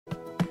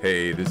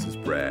Hey, this is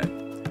Brad.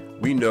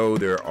 We know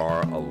there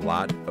are a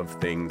lot of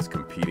things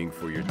competing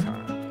for your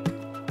time.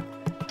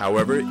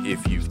 However,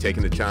 if you've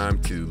taken the time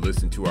to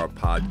listen to our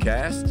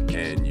podcast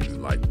and you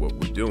like what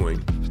we're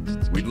doing,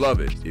 we'd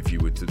love it if you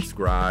would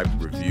subscribe,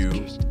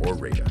 review, or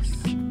rate us.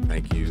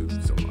 Thank you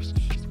so much.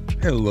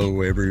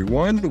 Hello,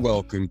 everyone.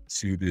 Welcome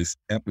to this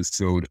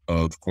episode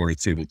of Corner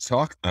Table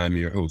Talk. I'm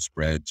your host,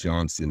 Brad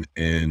Johnson,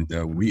 and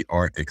we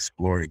are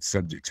exploring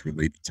subjects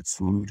related to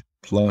food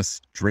plus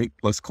drink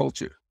plus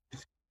culture.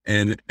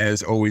 And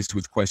as always,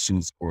 with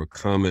questions or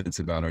comments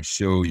about our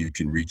show, you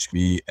can reach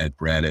me at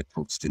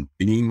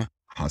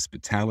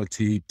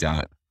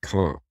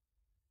brad@postonbeamhospitality.com.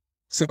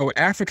 So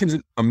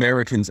African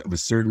Americans of a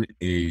certain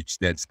age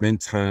that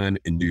spent time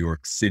in New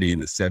York City in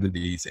the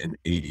 70s and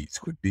 80s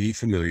would be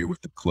familiar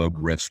with the club,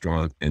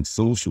 restaurant, and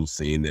social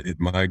scene that had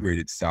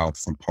migrated south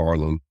from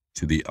Harlem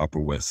to the Upper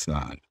West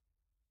Side.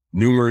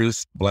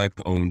 Numerous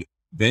Black-owned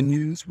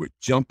venues were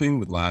jumping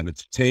with live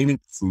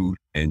entertainment, food,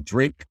 and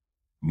drink.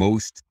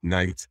 Most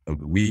nights of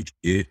the week,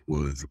 it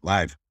was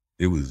live.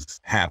 It was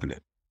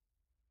happening.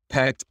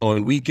 Packed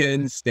on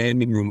weekends,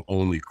 standing room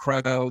only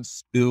crowds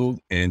spilled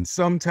and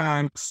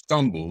sometimes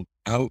stumbled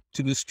out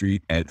to the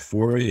street at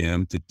 4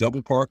 a.m. to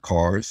double park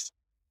cars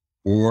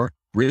or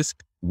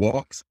brisk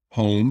walks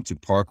home to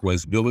Park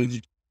West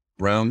Village,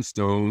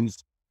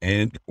 brownstones,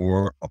 and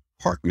or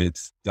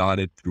apartments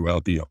dotted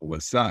throughout the Upper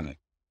West Side.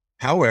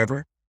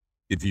 However,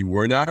 if you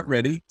were not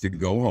ready to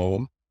go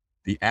home,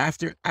 the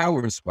after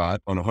hours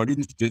spot on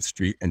 105th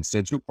Street and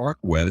Central Park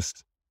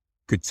West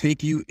could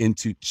take you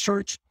into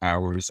church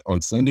hours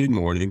on Sunday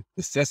morning,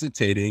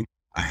 necessitating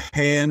a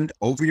hand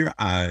over your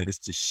eyes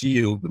to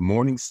shield the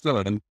morning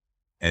sun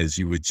as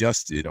you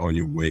adjusted on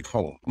your way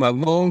home. My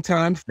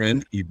longtime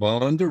friend,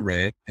 Yvonne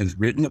Durant, has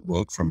written a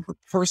book from her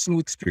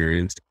personal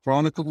experience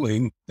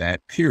chronicling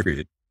that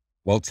period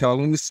while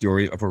telling the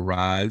story of her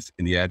rise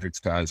in the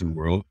advertising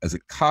world as a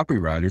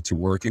copywriter to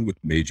working with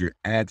major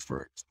ad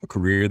firms, a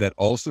career that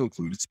also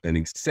included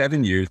spending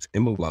 7 years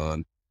in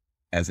Milan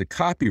as a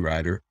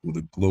copywriter with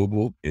a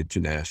global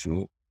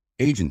international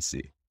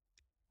agency,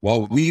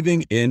 while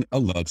weaving in a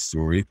love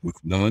story with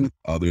none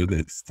other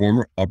than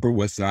former Upper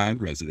West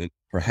Side resident,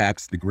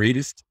 perhaps the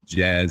greatest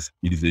jazz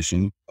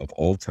musician of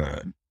all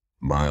time,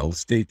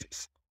 Miles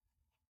Davis.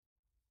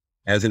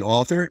 As an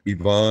author,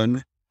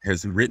 Yvonne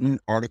has written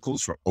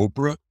articles for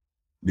Oprah,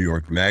 New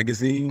York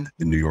Magazine,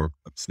 the New York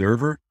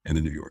Observer, and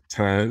the New York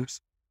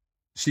Times.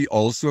 She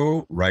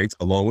also writes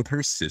along with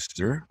her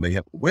sister. They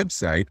have a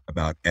website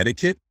about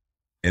etiquette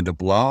and a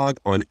blog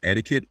on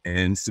etiquette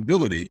and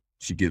civility.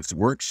 She gives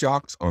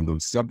workshops on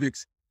those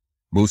subjects.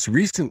 Most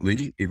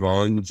recently,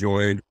 Yvonne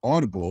joined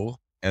Audible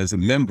as a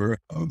member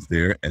of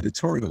their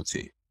editorial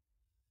team.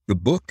 The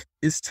book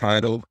is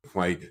titled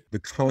Quite the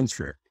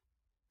Contrary,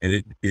 and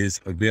it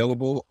is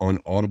available on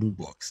Audible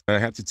Books. I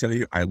have to tell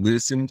you, I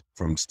listened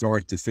from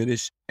start to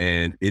finish,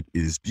 and it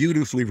is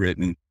beautifully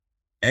written,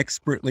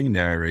 expertly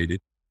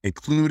narrated,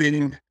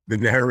 including the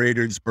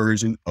narrator's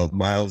version of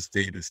Miles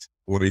Davis'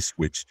 voice,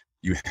 which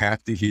you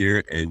have to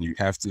hear and you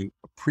have to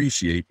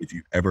appreciate if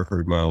you've ever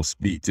heard Miles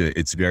speak.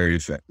 It's very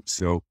effective.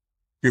 So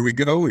here we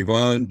go.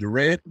 Yvonne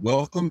Durant,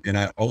 welcome. And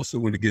I also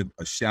want to give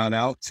a shout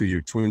out to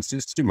your twin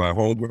sister, my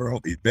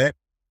homegirl, Yvette.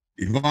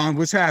 Yvonne,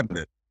 what's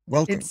happening?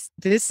 Welcome.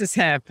 This is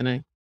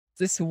happening.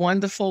 This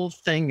wonderful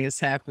thing is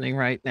happening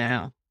right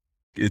now.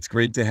 It's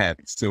great to have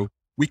you. So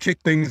we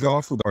kick things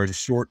off with our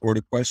short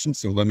order questions.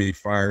 So let me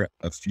fire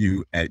a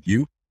few at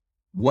you.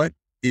 What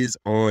is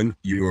on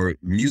your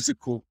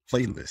musical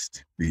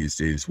playlist these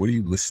days? What are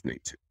you listening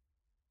to?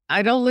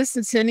 I don't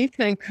listen to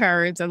anything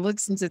courage. I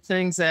listen to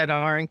things that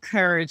are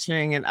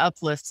encouraging and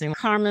uplifting.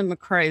 Carmen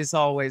McRae is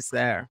always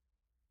there.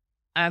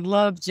 I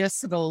love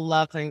Jessica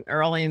Loving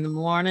early in the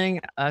morning,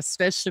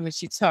 especially when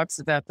she talks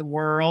about the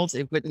world.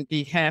 It wouldn't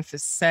be half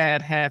as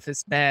sad, half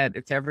as bad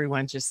if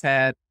everyone just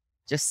had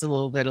just a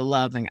little bit of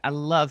loving. I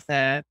love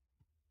that.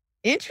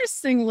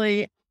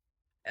 Interestingly,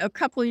 a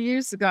couple of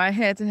years ago, I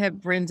had to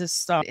have Brenda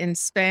Starr in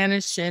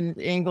Spanish and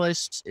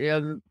English.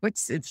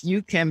 What's If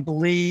You Can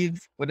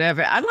Believe,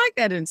 whatever. I like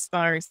that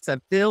inspiring stuff.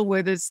 Bill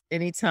Withers,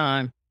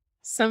 anytime.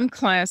 Some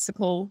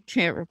classical,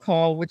 can't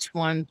recall which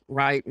one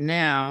right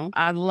now.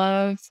 I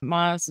love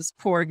Miles's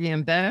Porgy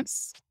and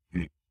Bess.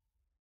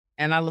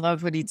 And I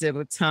love what he did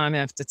with Time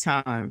After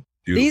Time.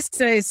 Beautiful. These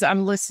days,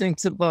 I'm listening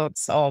to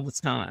books all the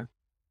time.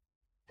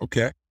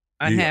 Okay.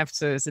 I have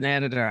to, as an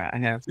editor, I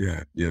have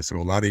to. Yeah. So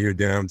a lot of your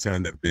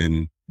downtime have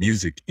been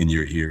music in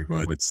your ear,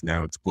 but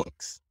now it's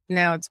books.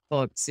 Now it's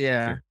books,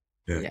 yeah.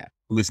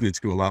 Listening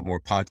to a lot more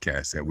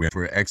podcasts that way.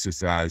 For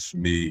exercise, for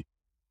me,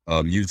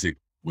 music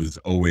was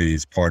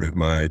always part of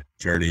my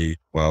journey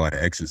while I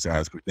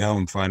exercise. But now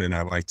I'm finding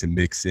I like to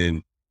mix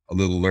in a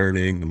little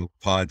learning, a little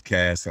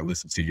podcast. I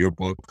listen to your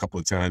book a couple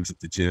of times at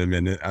the gym,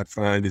 and I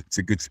find it's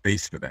a good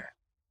space for that.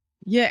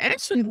 Yeah,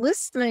 actually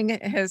listening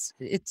it's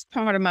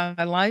part of my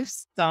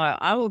lifestyle.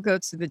 I will go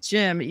to the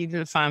gym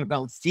even if I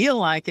don't feel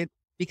like it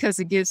because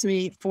it gives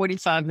me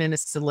 45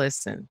 minutes to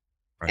listen.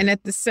 Right. And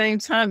at the same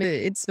time,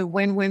 it's a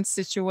win-win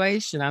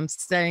situation. I'm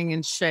staying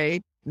in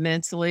shape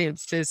mentally and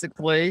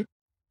physically,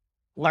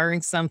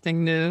 learning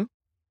something new.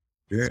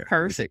 Yeah, It's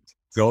perfect.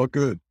 it's all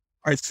good.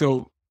 All right.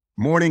 So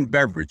morning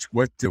beverage,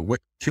 what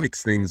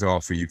kicks things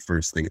off for you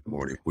first thing in the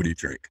morning? What do you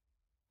drink?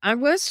 I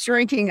was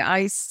drinking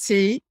iced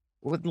tea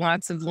with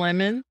lots of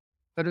lemon,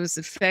 but it was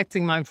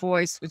affecting my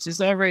voice, which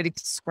is already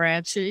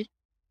scratchy.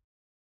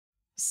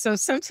 So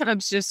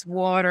sometimes just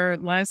water.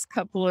 Last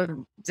couple of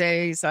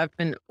days, I've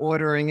been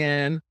ordering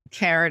in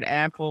carrot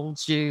apple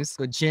juice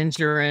with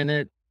ginger in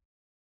it.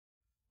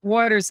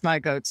 Water's my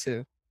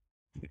go-to.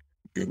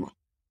 Good one.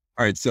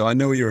 All right. So I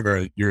know you're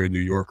a New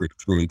Yorker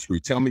through and through.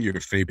 Tell me your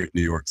favorite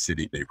New York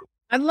City neighborhood.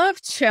 I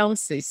love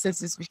Chelsea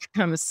since it's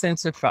become a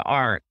center for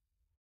art.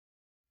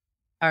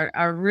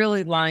 I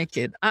really like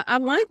it. I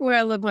like where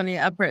I live on the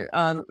upper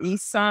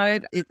east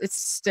side.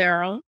 It's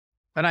sterile,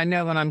 but I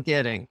know what I'm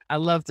getting. I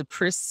love the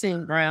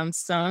pristine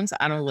brownstones.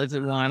 I don't live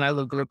in one. I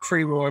live in a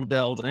pre-war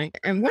building.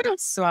 And what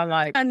else do I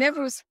like? I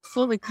never was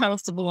fully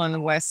comfortable on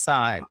the west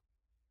side.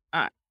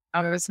 I,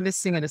 I was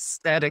missing an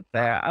aesthetic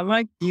there. I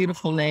like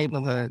beautiful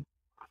neighborhood.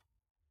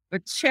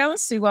 But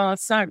Chelsea, while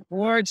it's not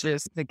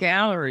gorgeous, the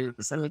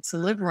galleries, I mean, to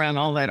live around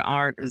all that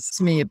art is,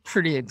 to me,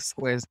 pretty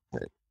exquisite.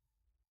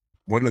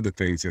 One of the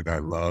things that I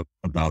love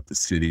about the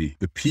city,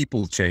 the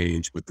people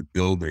change, but the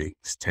buildings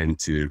tend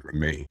to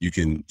remain. You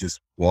can just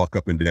walk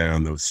up and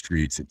down those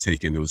streets and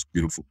take in those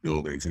beautiful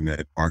buildings and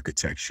that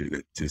architecture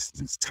that just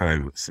is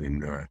timeless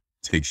and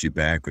takes you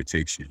back or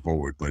takes you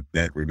forward, but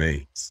that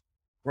remains.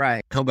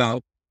 Right. How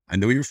about, I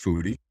know you're a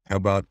foodie, how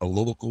about a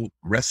local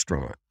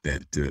restaurant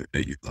that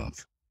you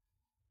love?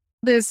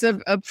 There's a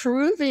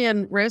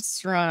Peruvian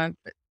restaurant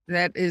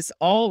that is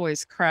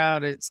always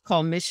crowded. It's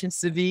called Mission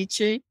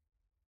Ceviche,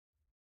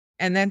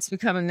 and that's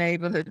become a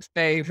neighborhood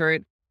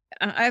favorite.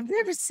 I've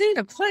never seen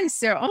a place.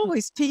 There are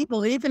always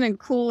people, even in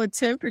cooler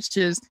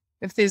temperatures.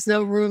 If there's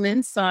no room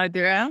inside,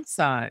 they're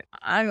outside.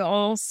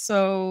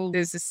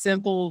 There's a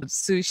simple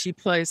sushi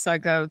place I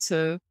go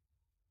to.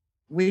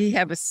 We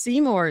have a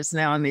Seymour's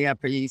now on the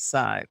Upper East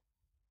Side,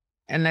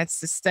 and that's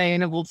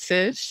sustainable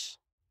fish.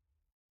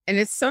 And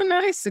it's so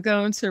nice to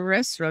go into a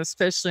restaurant,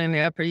 especially in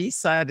the Upper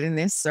East Side, and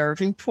they're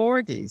serving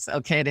porgies.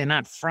 Okay, they're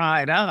not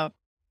fried up,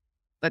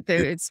 but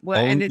they're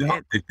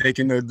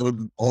taking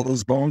all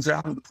those bones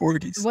out of the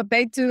porgies. Well,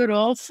 they do it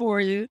all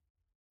for you.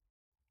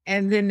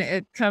 And then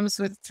it comes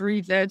with 3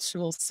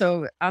 vegetables.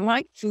 So I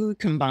like food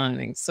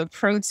combining. So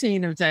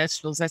protein and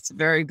vegetables, that's a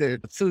very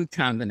good food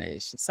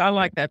combination. So I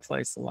like that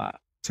place a lot.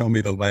 Tell me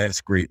the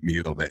last great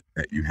meal that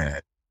you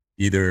had,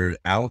 either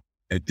out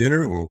at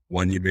dinner or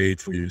one you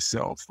made for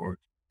yourself. Or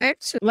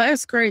actually,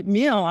 last great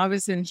meal, I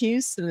was in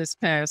Houston this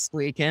past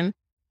weekend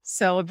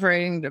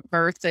celebrating the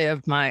birthday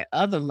of my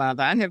other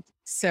mother. I have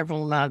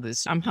several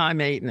mothers. I'm high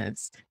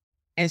maintenance.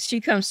 And she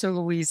comes from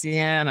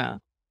Louisiana.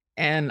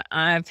 And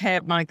I've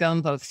had my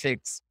gumbo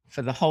fix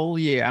for the whole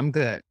year. I'm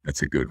good.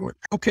 That's a good one.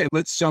 Okay,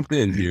 let's jump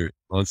in here.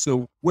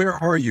 So where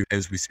are you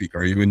as we speak?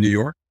 Are you in New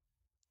York?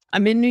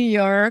 I'm in New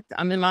York.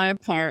 I'm in my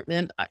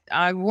apartment.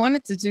 I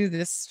wanted to do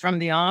this from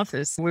the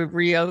office. We're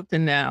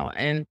reopened now,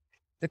 and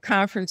the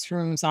conference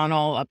room's on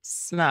all up to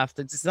snuff.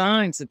 The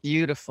designs are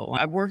beautiful.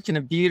 I work in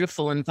a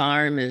beautiful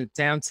environment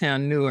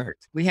downtown Newark.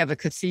 We have a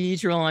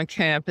cathedral on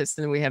campus,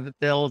 and we have a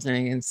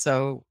building. And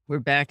so we're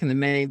back in the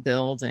main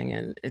building,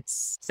 and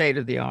it's state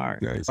of the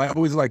art. Nice. I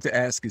always like to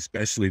ask,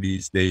 especially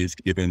these days,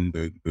 given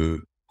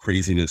the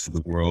craziness of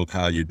the world,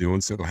 how you're doing.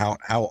 So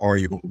how are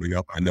you holding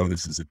up? I know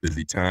this is a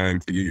busy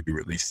time for you. You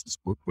released this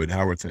book, but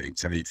how are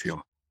things? How do you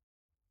feel?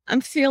 I'm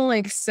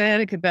feeling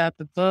ecstatic about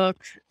the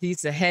book.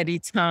 These are heady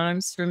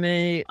times for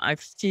me. I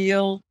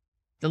feel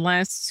the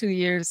last 2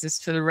 years, as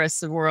for the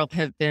rest of the world,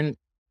 have been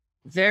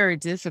very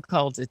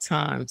difficult at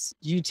times.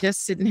 You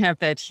just didn't have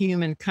that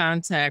human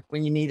contact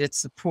when you needed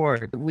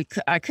support.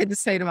 I couldn't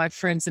say to my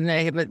friends in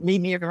the but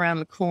meet me around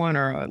the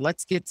corner, or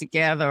let's get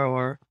together,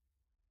 or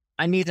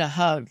I need a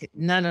hug.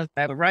 None of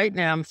that. But right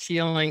now, I'm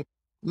feeling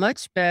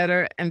much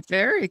better and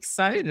very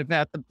excited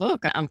about the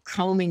book. I'm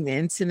combing the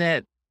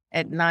internet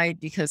at night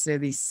because there are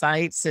these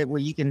sites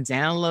where you can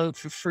download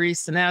for free.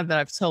 So now that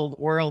I've told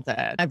the world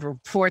that, I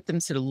report them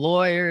to the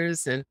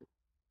lawyers and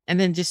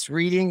then just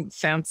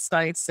found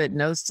sites that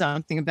know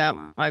something about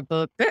my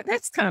book.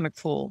 That's kind of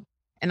cool.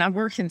 And I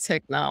work in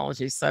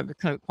technology, so I've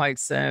become quite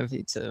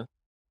savvy too.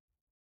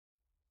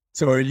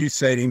 So are you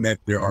saying that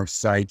there are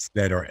sites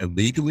that are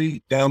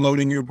illegally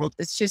downloading your book?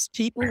 It's just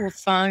people will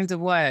find a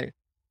way.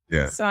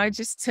 Yeah. So I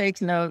just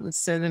take note and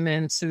send them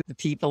in to the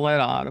people at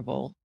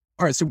Audible.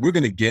 All right, so we're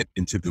going to get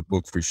into the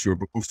book for sure.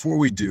 But before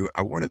we do,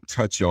 I want to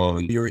touch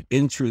on your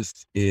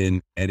interest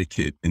in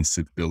etiquette and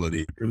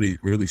civility. It really,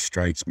 really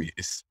strikes me,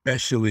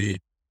 especially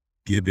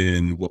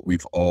given what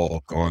we've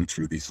all gone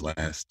through these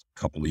last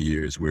couple of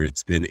years, where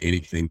it's been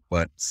anything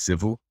but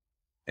civil.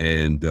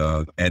 And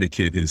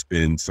etiquette has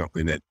been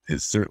something that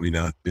has certainly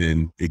not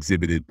been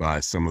exhibited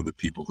by some of the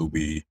people who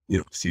we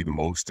see the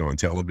most on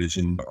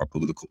television, our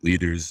political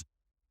leaders,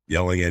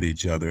 yelling at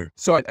each other.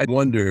 So I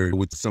wonder,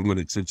 with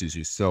someone such as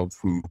yourself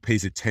who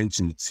pays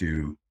attention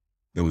to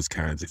those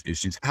kinds of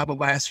issues, how the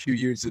last few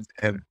years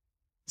have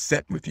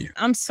set with you?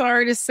 I'm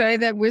sorry to say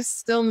that we're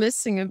still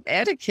missing an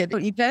etiquette.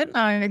 Yvette and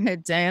I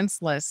had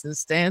dance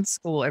lessons, dance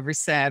school every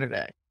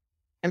Saturday.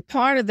 And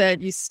part of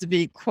that used to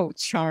be, quote,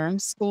 charm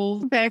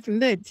school. Back in the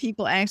day,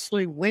 people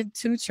actually went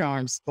to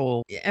charm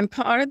school. And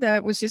part of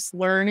that was just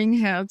learning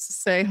how to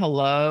say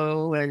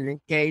hello and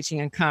engaging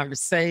in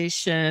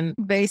conversation,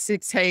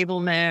 basic table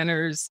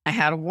manners,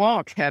 how to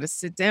walk, how to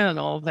sit down,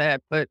 all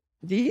that. But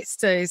these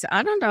days,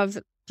 I don't know if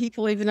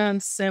people even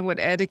understand what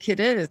etiquette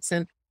is.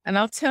 And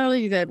I'll tell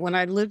you that when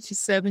I lived for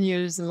 7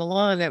 years in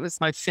Milan, that was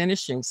my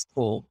finishing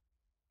school.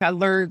 I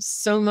learned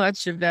so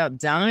much about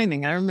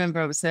dining. I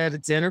remember I was at a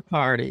dinner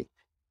party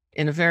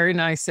in a very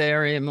nice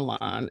area in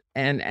Milan.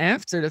 And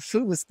after, the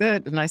food was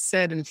good. And I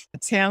said in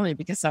Italian,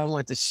 because I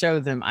wanted to show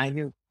them I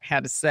knew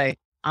how to say,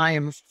 I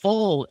am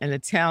full in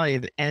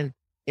Italian. And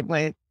it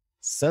went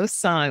so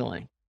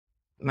silent.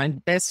 My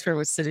best friend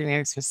was sitting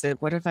next to me and said,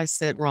 what if I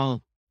said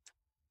wrong?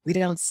 We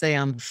don't say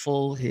I'm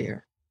full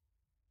here.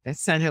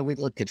 That's not how we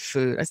look at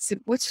food. I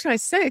said, what should I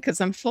say?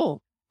 Because I'm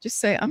full. Just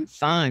say, I'm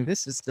fine.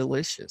 This is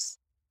delicious.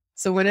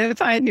 So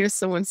whenever I hear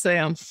someone say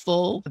I'm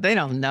full, they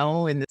don't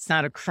know, and it's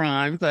not a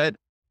crime, but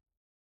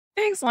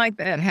things like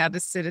that, how to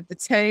sit at the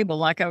table.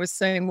 Like I was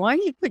saying, why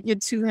do you put your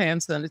two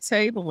hands on the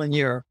table and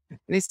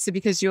it's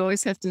because you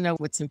always have to know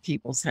what's in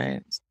people's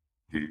hands.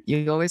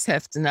 You always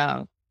have to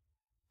know.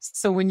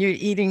 So when you're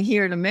eating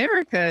here in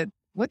America,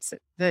 what's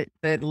it?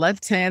 That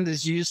left hand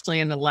is usually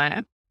in the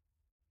lap,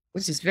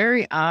 which is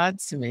very odd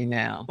to me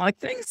now. Like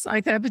things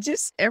like that, but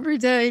just every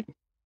day,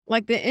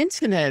 like the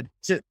internet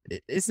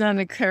is not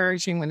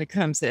encouraging when it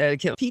comes to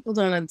etiquette. People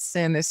don't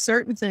understand there's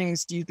certain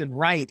things you can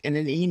write in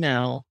an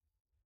email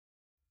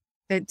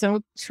that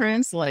don't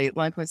translate.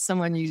 Like when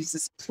someone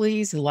uses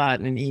please a lot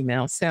in an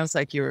email, sounds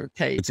like you're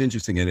okay. It's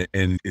interesting,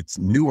 and it's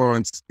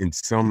nuanced in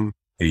some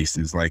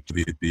cases, like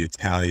the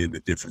Italian,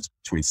 the difference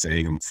between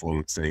saying I'm full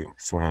and saying I'm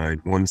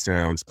fine. One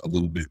sounds a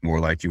little bit more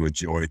like you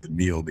enjoyed the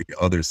meal. The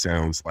other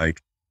sounds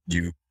like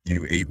you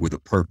ate with a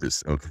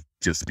purpose of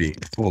just being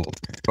full.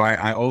 So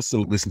I also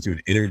listened to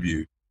an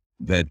interview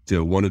that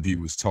one of you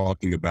was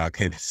talking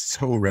about, and it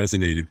so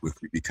resonated with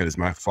me because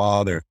my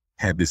father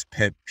had this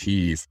pet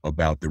peeve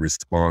about the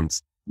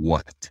response,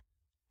 what?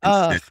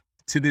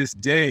 To this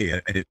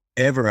day, if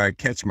ever I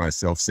catch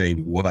myself saying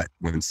what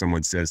when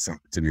someone says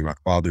something to me, my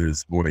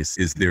father's voice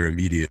is there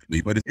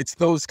immediately. But it's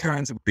those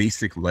kinds of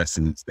basic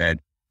lessons that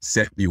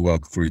set you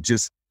up for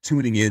just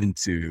tuning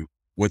into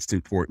what's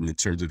important in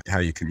terms of how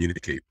you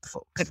communicate with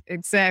folks.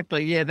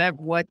 Exactly. Yeah, that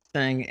what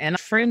thing. And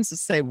friends will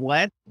say,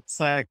 what? It's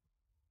like,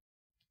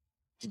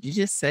 did you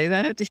just say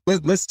that?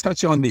 Let's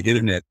touch on the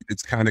internet.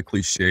 It's kind of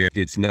cliche.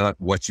 It's not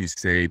what you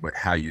say, but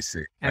how you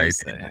say it,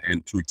 right?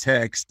 And through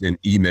text and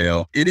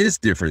email, it is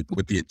different.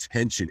 What the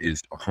intention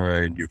is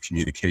behind your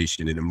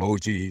communication, and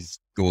emojis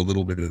go a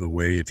little bit of the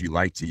way if you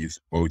like to use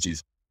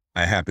emojis.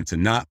 I happen to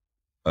not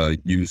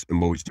use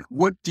emojis.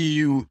 What do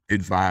you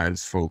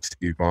advise folks,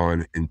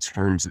 Yvonne, in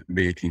terms of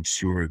making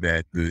sure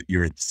that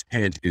your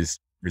intent is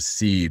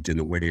received in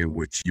the way in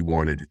which you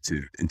wanted it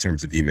to, in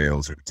terms of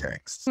emails or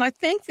texts? I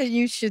think that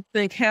you should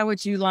think, how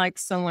would you like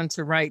someone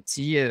to write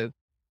to you?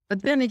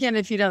 But then again,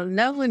 if you don't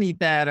know any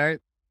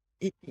better,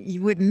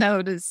 you would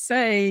know to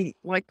say,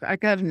 like, I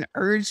got an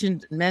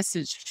urgent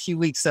message a few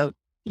weeks ago.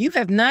 You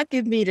have not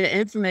given me the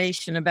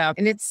information about,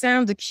 and it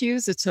sounds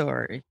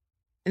accusatory.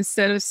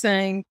 Instead of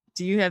saying,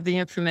 do you have the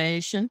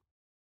information?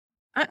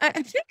 I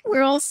think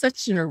we're all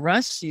such in a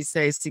rush these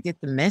days to get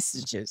the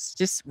messages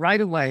just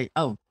right away.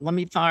 Oh, let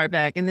me fire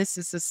back. And this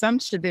is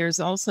assumption. There's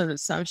also an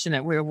assumption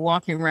that we're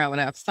walking around with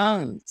our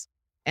phones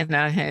in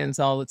our hands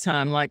all the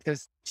time. Like a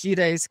few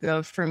days ago,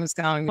 a friend was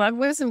going, well, I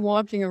wasn't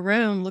walking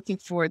around looking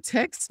for a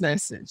text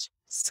message.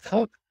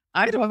 So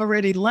I'd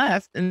already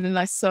left. And then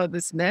I saw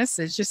this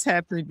message, just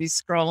happened to be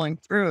scrolling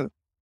through.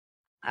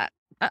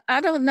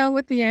 I don't know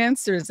what the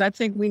answer is. I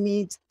think we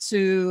need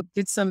to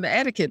get some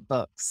etiquette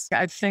books.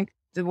 I think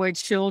the way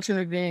children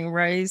are being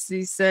raised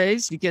these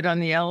days, you get on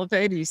the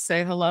elevator, you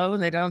say hello,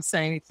 and they don't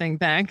say anything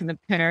back, and the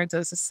parent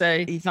doesn't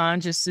say, Yvonne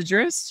just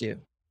addressed you.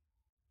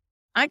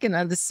 I can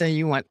understand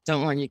you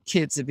don't want your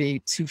kids to be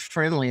too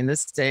friendly in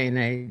this day and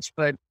age,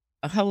 but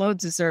a hello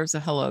deserves a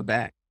hello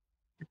back,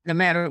 no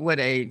matter what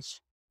age.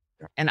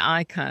 And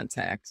eye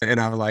contact. And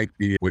I like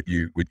what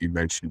you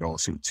mentioned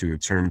also too, in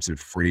terms of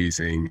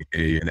phrasing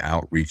an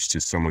outreach to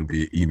someone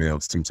via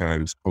email,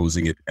 sometimes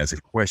posing it as a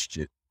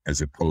question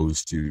as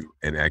opposed to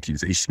an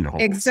accusation.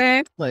 Almost.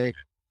 Exactly.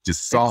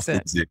 Just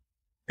softens it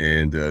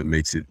and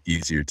makes it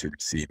easier to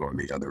receive on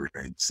the other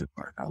end. So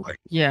I like it.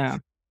 Yeah.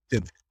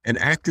 And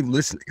active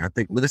listening. I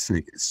think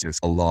listening is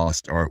just a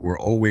lost art. We're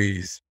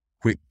always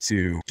quick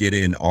to get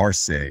in our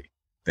say,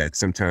 that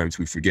sometimes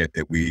we forget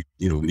that we,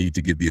 need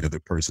to give the other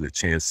person a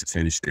chance to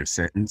finish their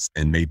sentence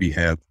and maybe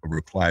have a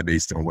reply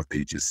based on what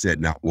they just said,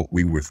 not what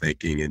we were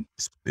thinking, and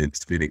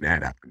spitting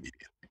that out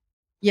immediately.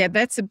 Yeah,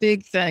 that's a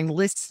big thing,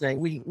 listening.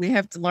 We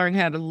have to learn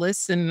how to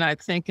listen. And I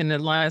think in the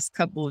last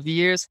couple of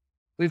years,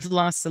 we've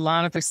lost a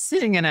lot of us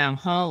sitting in our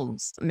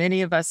homes.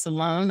 Many of us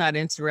alone, not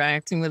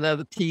interacting with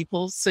other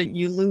people. So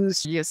you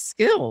lose your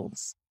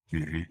skills.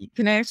 Mhm. You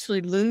can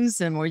actually lose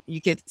them or you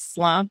get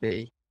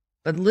sloppy.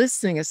 But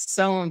listening is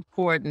so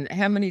important.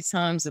 How many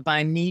times have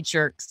I knee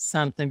jerked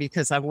something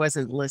because I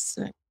wasn't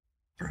listening?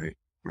 Right.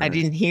 I Right.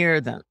 didn't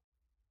hear them.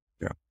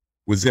 Yeah.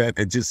 Was that,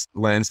 and just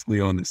lastly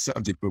on the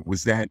subject, but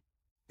was that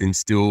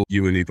instilled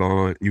you and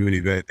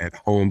Yvette at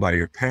home by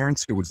your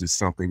parents, or was this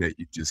something that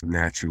you just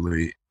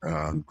naturally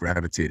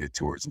gravitated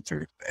towards in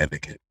terms of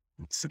etiquette?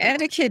 And civility?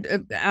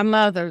 Etiquette, our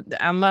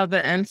mother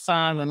and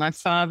father. My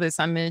father, as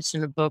I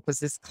mentioned in the book, was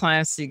this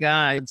classy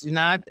guy. Do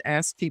not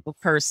ask people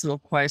personal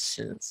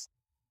questions.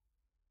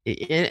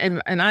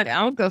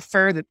 I'll go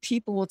further.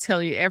 People will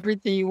tell you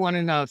everything you want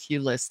to know if you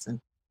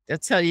listen. They'll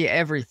tell you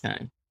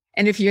everything.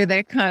 And if you're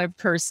that kind of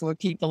person what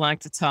people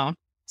like to talk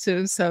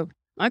to. So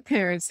my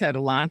parents had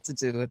a lot to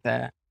do with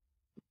that.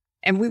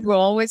 And we were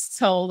always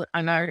told,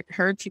 and I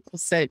heard people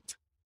say,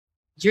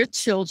 your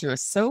children are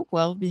so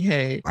well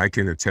behaved. I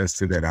can attest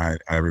to that.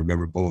 I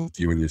remember both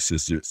you and your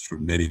sisters for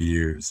many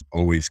years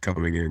always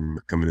coming in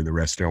the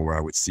restaurant where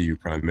I would see you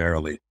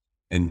primarily.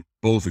 And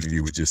both of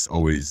you were just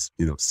always,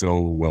 so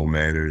well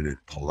mannered and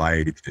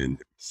polite,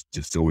 and it's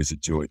just always a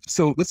joy.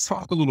 So let's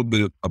talk a little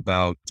bit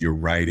about your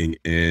writing.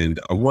 And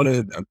I want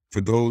to,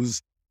 for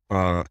those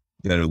that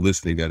are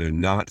listening that are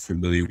not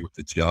familiar with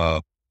the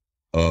job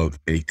of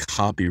a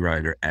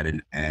copywriter at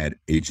an ad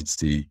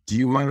agency, do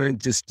you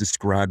mind just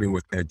describing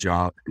what that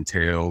job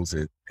entails,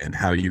 and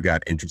how you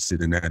got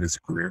interested in that as a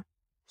career?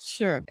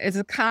 Sure. As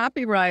a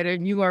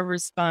copywriter, you are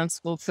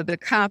responsible for the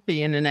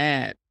copy in an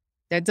ad.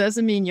 That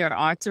doesn't mean your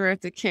art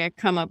director can't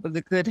come up with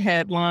a good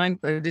headline,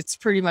 but it's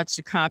pretty much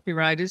the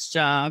copywriter's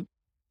job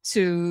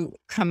to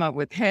come up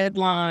with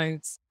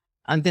headlines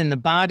and then the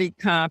body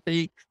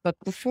copy. But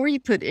before you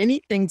put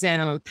anything down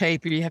on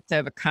paper, you have to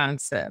have a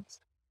concept.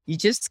 You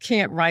just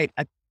can't write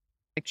a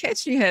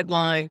catchy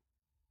headline.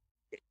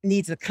 It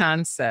needs a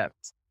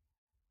concept.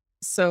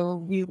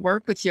 So you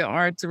work with your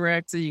art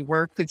director, you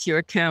work with your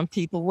account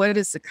people. What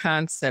is the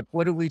concept?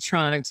 What are we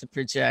trying to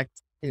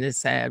project in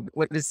this ad?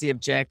 What is the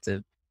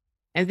objective?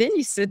 And then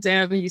you sit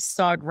down and you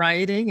start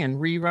writing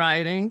and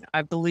rewriting.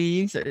 I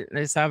believe,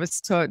 as I was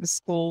taught in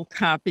school,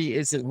 copy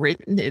isn't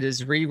written, it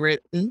is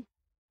rewritten.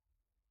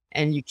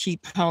 And you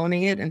keep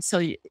honing it. And so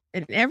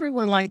and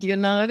everyone, like, you're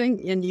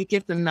nodding and you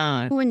get the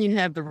nod. When you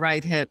have the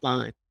right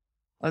headline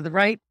or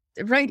write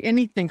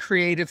anything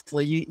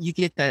creatively, you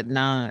get that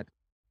nod.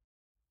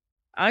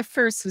 I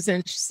first was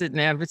interested in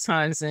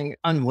advertising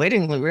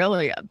unwittingly,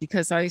 really,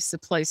 because I used to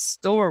play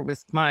store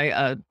with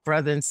my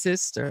brother and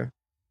sister.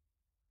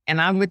 And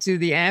I would do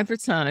the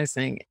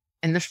advertising.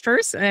 And the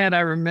first ad I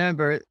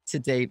remember, to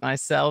date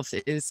myself,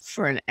 is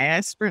for an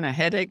aspirin, a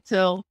headache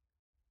pill.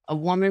 A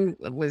woman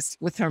was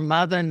with her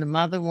mother, and the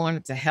mother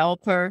wanted to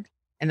help her.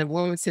 And the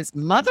woman says,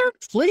 "Mother,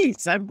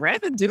 please, I'd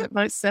rather do it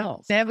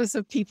myself." That was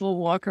what people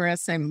walk around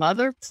saying,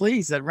 "Mother,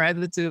 please, I'd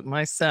rather do it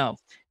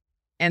myself."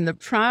 And the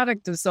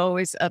product was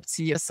always up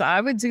to you. So I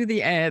would do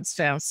the ads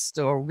down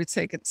store. We'd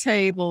take a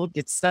table,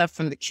 get stuff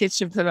from the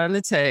kitchen, put on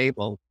the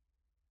table.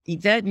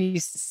 Yvette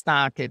used to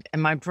stock it,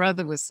 and my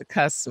brother was the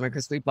customer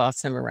because we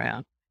bossed him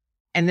around.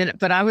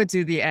 But I would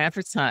do the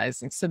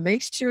advertising. So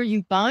make sure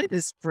you buy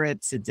this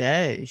bread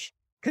today,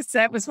 because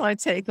that was my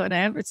take on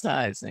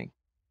advertising.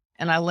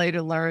 And I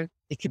later learned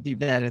it could be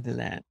better than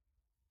that.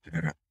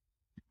 Yeah.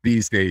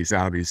 These days,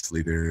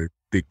 obviously, there are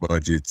big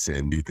budgets,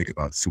 and you think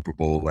about Super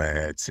Bowl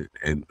ads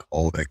and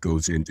all that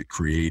goes into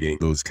creating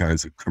those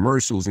kinds of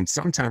commercials. And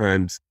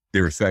sometimes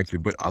they're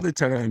effective, but other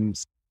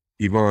times,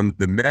 Yvonne,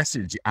 the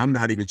message, I'm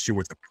not even sure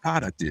what the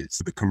product is.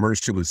 The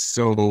commercial is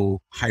so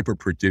hyper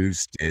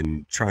produced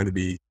and trying to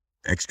be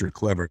extra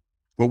clever.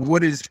 But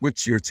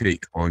what's your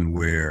take on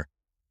where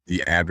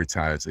the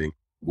advertising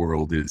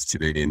world is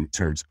today in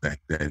terms of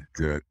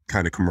that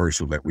kind of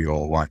commercial that we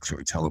all watch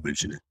on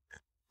television and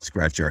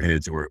scratch our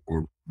heads or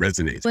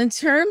resonates? Well, in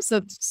terms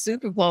of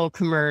Super Bowl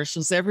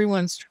commercials,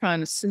 everyone's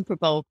trying to Super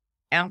Bowl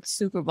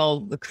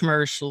the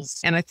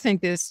commercials. And I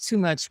think there's too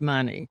much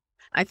money.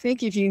 I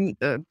think if you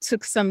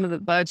took some of the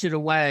budget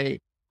away,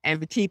 and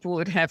the people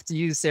would have to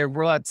use their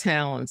raw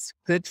talents,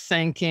 good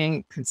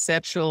thinking,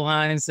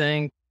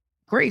 conceptualizing,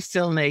 great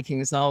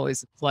filmmaking is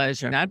always a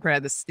pleasure. And I'd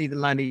rather see the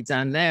money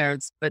done there.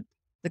 But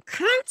the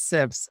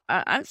concepts,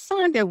 I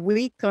find they're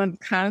weak on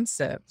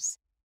concepts.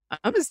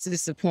 I was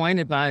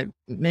disappointed by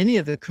many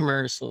of the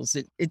commercials.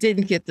 It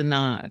didn't get the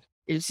nod.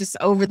 It was just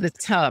over the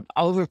top,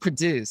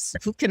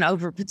 overproduced. Who can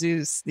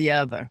overproduce the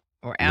other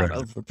or out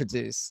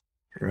overproduce?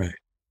 Right.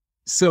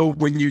 So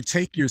when you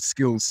take your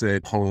skill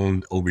set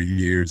honed over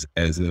years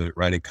as a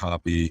writing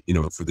copy,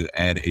 for the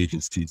ad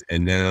agencies,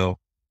 and now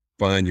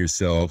find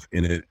yourself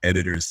in an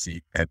editor's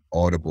seat at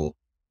Audible,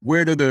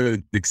 where do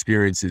the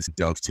experiences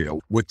dovetail?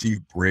 What do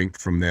you bring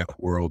from that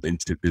world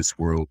into this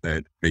world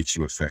that makes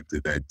you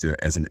effective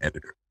as an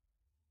editor?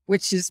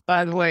 Which is,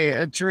 by the way,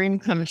 a dream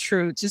come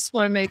true. Just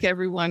want to make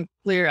everyone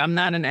clear. I'm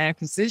not an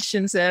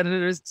acquisitions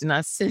editor. Do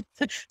not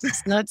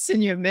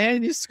send your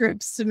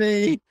manuscripts to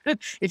me.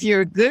 If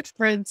you're a good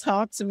friend,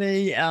 talk to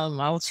me.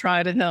 I'll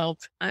try to help.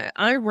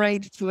 I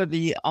write for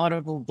the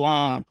Audible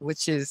blog,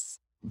 which is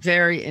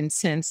very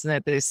intense and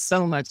that there's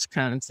so much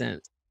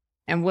content.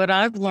 And what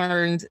I've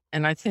learned,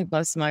 and I think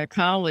most of my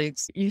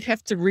colleagues, you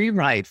have to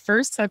rewrite.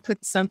 First, I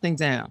put something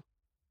down.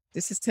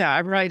 This is how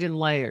I write in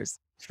layers.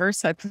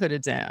 First, I put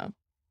it down.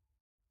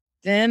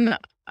 Then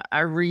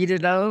I read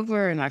it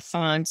over and I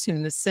fine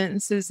tune the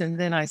sentences and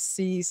then I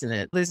season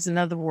it. There's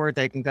another word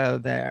that can go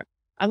there.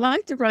 I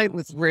like to write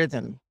with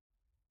rhythm,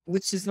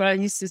 which is what I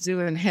used to do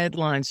in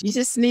headlines. You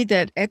just need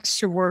that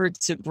extra word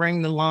to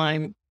bring the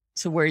line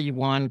to where you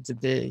want it to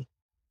be.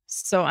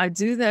 So I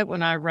do that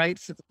when I write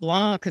for the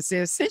blog because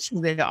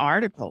they're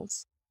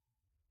articles.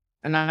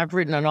 And I've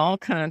written on all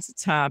kinds of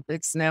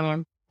topics. Now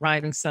I'm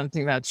writing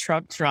something about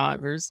truck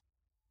drivers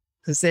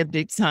because they're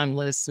big time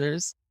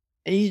listeners.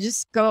 And you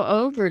just go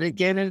over it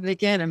again and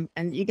again,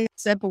 and you can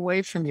step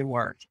away from your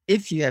work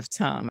if you have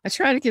time. I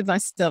try to give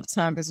myself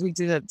time because we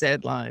do have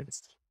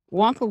deadlines.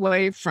 Walk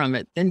away from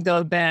it, then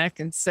go back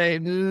and say,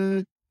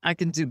 I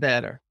can do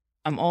better.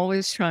 I'm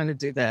always trying to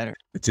do better.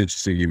 It's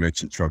interesting you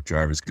mentioned truck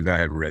drivers because I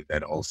had read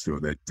that also,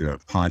 that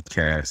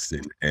podcasts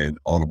and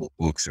audible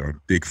books are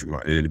big for me.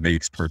 It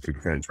makes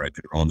perfect sense, right?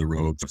 They're on the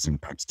road for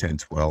sometimes 10,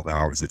 12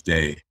 hours a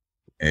day.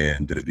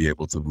 And to be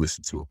able to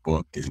listen to a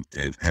book and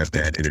have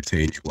that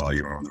entertain you while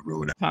you're on the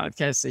road.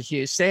 Podcasts are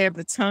huge. They have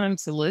the time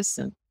to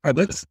listen. All right,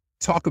 let's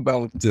talk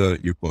about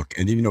your book.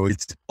 And,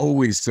 it's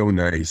always so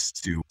nice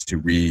to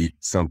read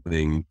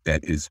something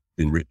that has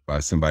been written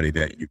by somebody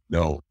that you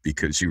know,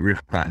 because you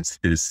realize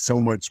there's so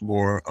much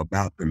more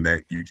about them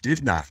that you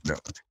did not know.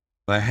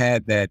 I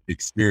had that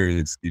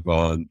experience,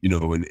 Yvonne,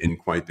 in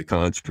quite the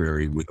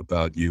contrary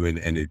about you and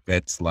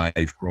Yvette's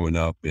life growing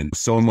up. And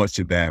so much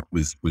of that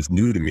was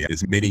new to me.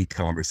 As many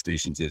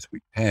conversations as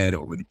we've had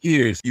over the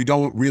years, you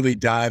don't really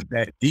dive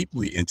that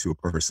deeply into a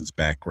person's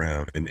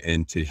background.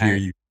 And to hear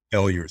you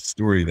tell your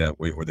story that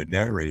way, or the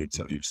narrator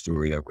tell your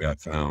story that way, I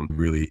found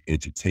really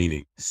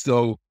entertaining.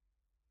 So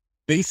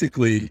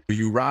basically,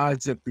 you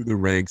rise up through the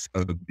ranks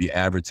of the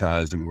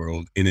advertising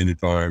world in an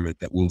environment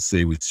that we'll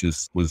say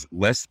was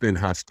less than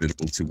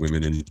hospitable to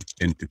women, and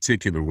in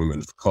particular women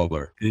of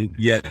color. And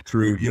yet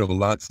through,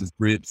 lots of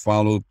grit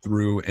followed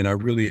through. And I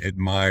really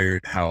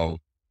admired how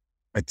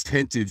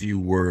attentive you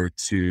were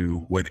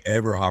to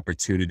whatever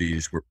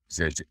opportunities were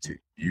presented to you.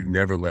 You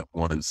never let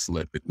one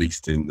slip, at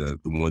least in the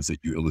ones that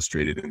you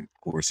illustrated in the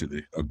course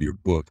of your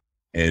book.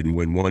 And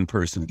when one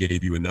person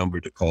gave you a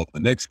number to call the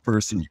next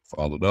person, you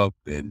followed up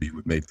and you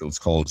would make those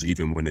calls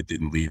even when it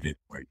didn't lead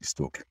anywhere. You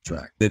still kept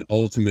track. Then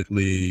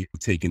ultimately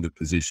taking the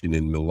position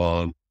in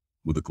Milan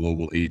with a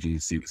global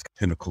agency was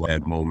pinnacle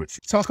at moments.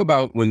 Talk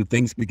about when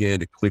things began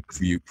to click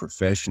for you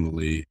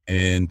professionally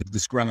and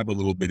describe a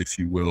little bit, if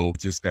you will,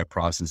 just that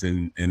process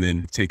and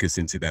then take us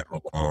into that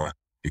Milan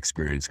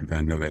experience, because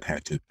I know that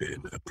had to have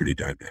been pretty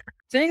dynamic.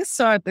 Things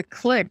started to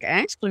click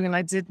actually when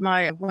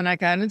I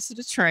got into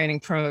the training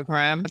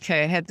program. I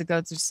had to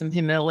go through some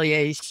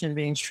humiliation,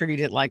 being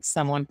treated like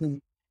someone who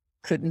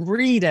couldn't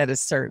read at a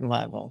certain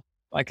level.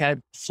 Like I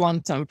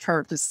flunked on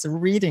purpose the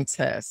reading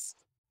test.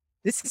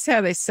 This is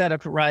how they set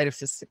up a writer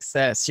for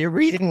success. Your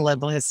reading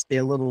level has to be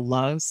a little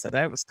low, so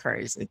that was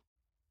crazy.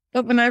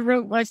 But when I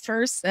wrote my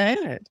first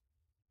ad,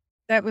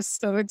 that was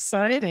so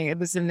exciting. It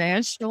was a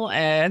national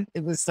ad.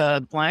 It was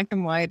a black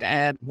and white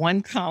ad,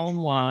 one column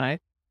wide,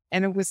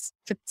 and it was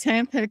for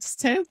Tampax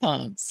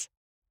tampons.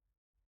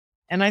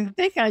 And I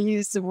think I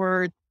used the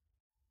word,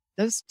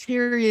 those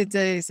period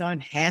days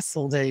aren't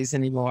hassle days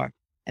anymore.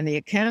 And the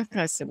account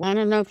guy said, well, I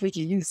don't know if we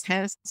can use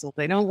hassle.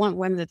 They don't want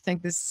women to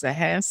think this is a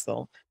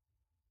hassle.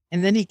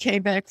 And then he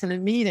came back from the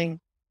meeting.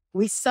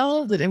 We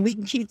sold it and we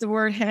can keep the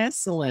word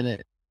hassle in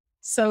it.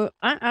 So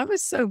I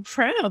was so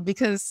proud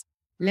because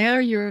now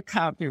you're a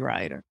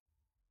copywriter.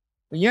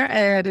 When your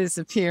ad is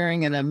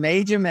appearing in a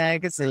major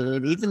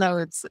magazine, even though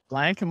it's a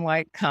black and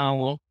white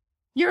column,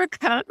 you're a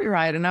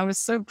copywriter. And I was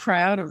so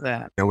proud of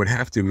that. I would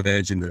have to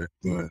imagine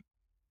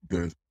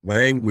the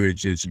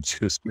language, as you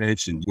just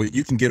mentioned, what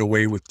you can get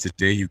away with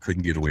today, you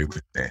couldn't get away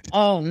with then.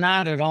 Oh,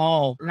 not at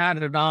all.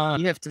 Not at all.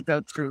 You have to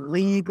go through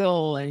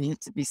legal and you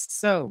have to be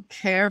so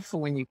careful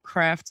when you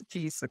craft a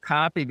piece of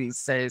copy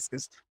these days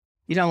because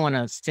you don't want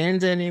to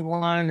offend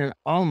anyone. And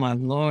oh my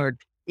Lord.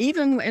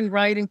 Even in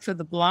writing for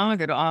the blog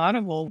at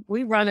Audible,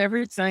 we run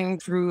everything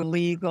through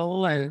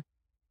legal and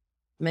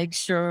make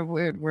sure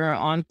we're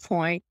on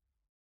point.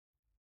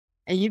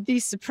 And you'd be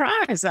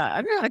surprised.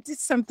 I did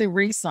something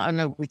recent. I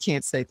know we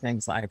can't say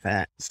things like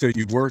that. So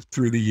you worked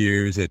through the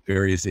years at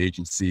various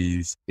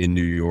agencies in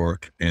New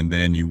York, and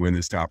then you win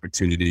this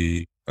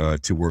opportunity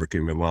to work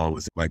in Milan.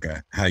 Was it like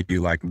a "how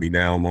you like me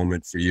now"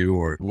 moment for you,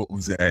 or what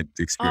was that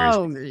experience?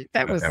 Oh,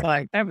 that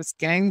was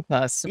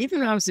gangbusters. Even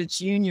when I was a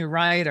junior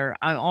writer,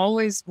 I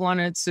always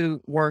wanted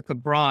to work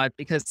abroad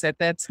because at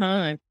that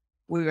time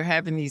we were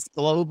having these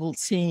global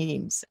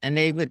teams and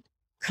they would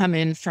come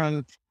in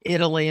from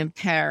Italy and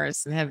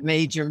Paris and have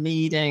major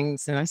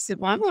meetings. And I said,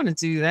 well, I want to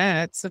do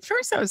that. So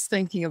first I was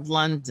thinking of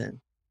London.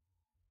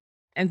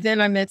 And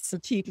then I met some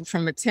people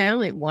from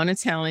Italy. One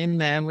Italian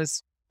man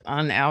was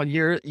on our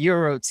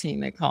Euro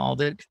team, they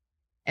called it.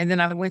 And then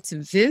I went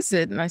to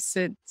visit and I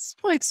said, this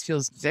place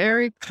feels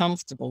very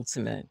comfortable to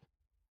me.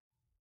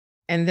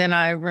 And then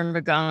I remember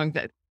going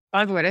that,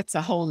 by the way, that's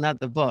a whole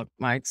nother book,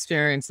 my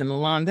experience in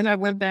Milan. Then I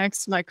went back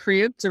to my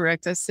creative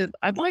director. I said,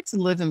 I'd like to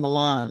live in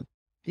Milan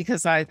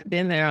because I'd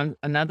been there on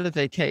another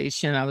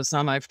vacation. I was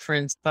on my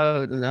friend's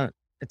boat in a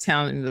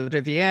town in the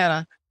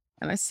Riviera.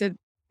 And I said,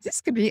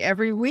 this could be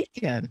every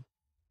weekend.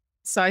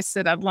 So I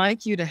said, I'd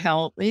like you to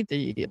help me,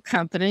 the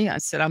company. I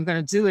said, I'm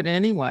going to do it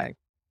anyway.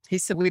 He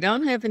said, we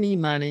don't have any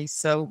money,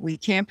 so we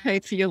can't pay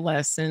for your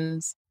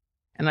lessons.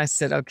 And I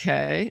said,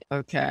 okay.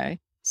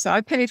 So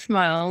I paid for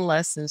my own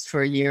lessons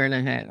for a year and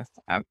a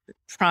half,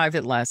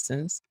 private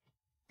lessons.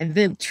 And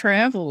then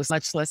travel was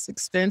much less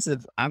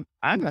expensive.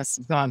 I must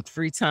have gone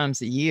 3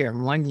 times a year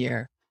in 1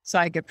 year. So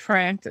I could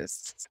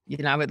practice.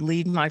 I would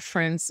leave my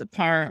friend's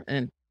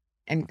apartment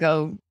and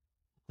go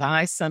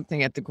buy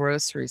something at the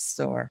grocery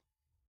store.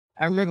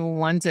 I remember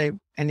one day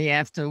in the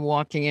afternoon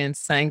walking in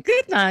saying,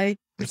 good night.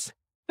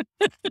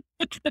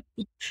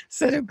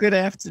 Said a good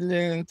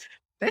afternoon.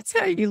 That's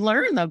how you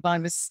learn, though, by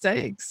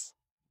mistakes.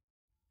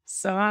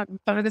 So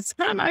by the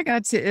time I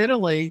got to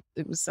Italy,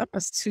 it was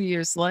almost 2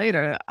 years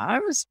later, I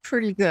was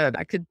pretty good.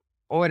 I could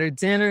order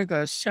dinner,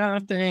 go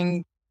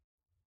shopping.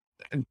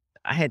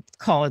 I had to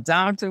call a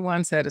doctor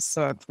once, had a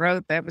sore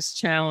throat. That was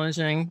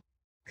challenging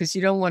because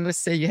you don't want to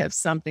say you have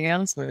something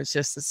else when it's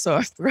just a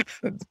sore throat.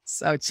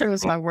 So I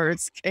chose my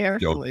words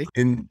carefully.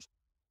 In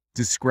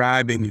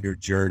describing your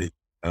journey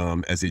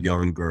as a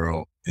young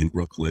girl in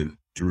Brooklyn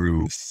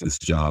through this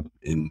job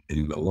in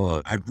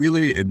Milan, I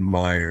really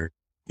admire,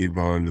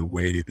 Yvonne, the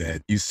way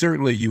that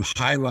you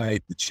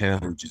highlight the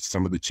challenges,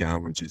 some of the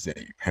challenges that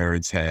your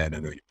parents had. I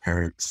know your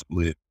parents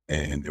split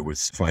and there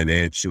was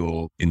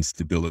financial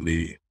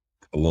instability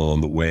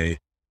along the way.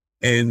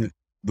 And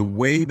the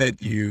way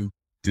that you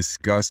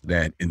discuss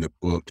that in the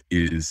book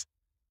is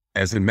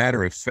as a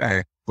matter of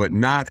fact, but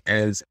not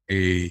as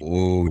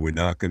we're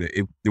not going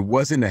to, there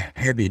wasn't a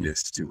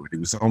heaviness to it. It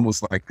was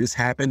almost like this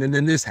happened and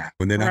then this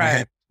happened. And then I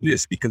had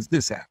this because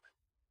this happened.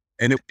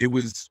 And it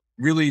was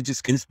really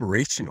just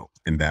inspirational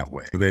in that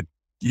way, that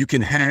you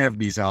can have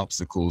these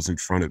obstacles in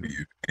front of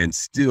you. And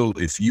still,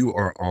 if you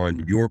are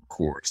on your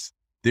course,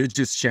 there's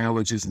just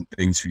challenges and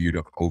things for you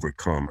to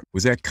overcome.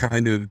 Was that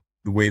kind of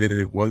the way that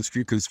it was for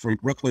you? Because from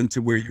Brooklyn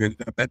to where you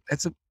ended up,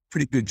 that's a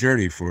pretty good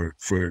journey for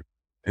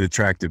an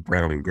attractive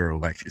brown girl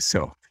like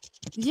yourself.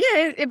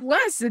 Yeah, it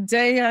was the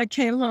day I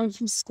came home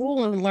from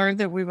school and learned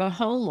that we were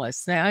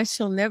homeless. Now, I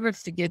shall never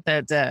forget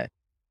that day.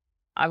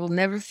 I will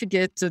never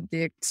forget the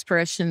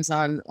expressions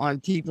on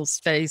people's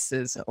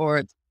faces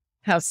or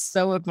how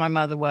stoic my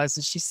mother was.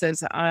 And she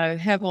says, I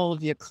have all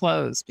of your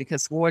clothes,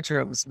 because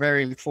wardrobe was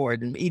very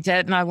important.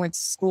 Yvette and I went to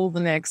school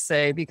the next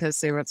day because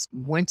there was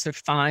winter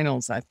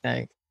finals, I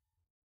think.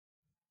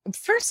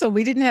 First of all,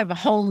 we didn't have a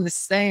home to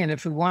stay in.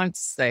 If we wanted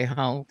to stay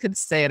home, we could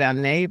stay at our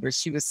neighbor's.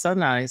 She was so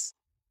nice.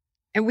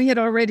 And we had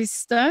already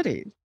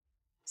studied.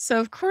 So,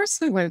 of course,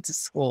 we went to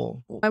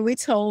school. And we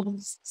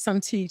told some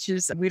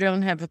teachers that we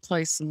don't have a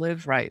place to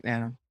live right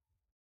now.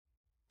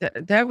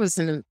 That was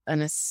an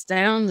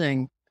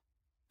astounding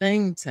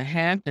thing to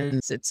happen,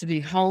 to be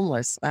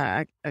homeless.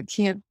 I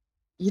can't,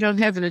 you don't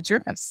have an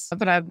address.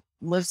 But I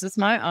lived with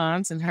my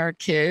aunts and her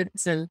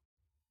kids, and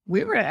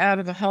we were out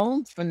of a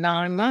home for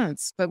 9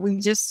 months, but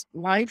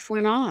life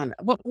went on.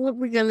 What were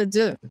we going to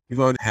do?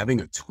 Yvonne,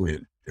 having a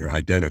twin, they're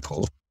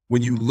identical.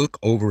 When you look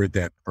over at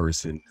that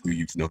person who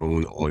you've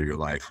known all your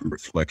life, who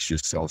reflects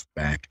yourself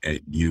back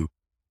at you,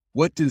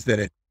 what does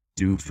that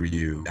do for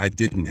you? I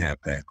didn't have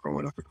that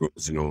growing up. I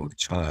was an only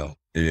child.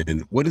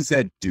 And what does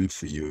that do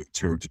for you in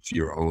terms of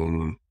your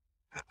own,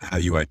 how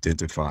you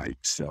identify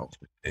yourself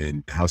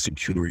and how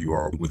secure you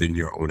are within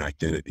your own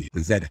identity?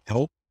 Does that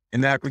help in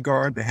that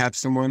regard, to have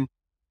someone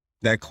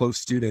that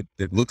close to you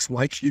that looks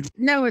like you?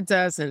 No, it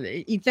doesn't.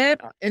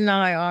 Yvette and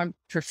I are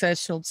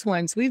professional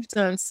twins. We've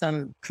done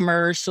some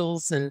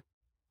commercials and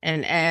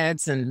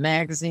ads and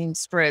magazine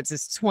spreads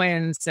as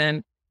twins.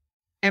 And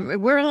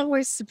we're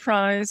always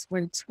surprised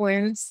when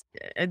twins,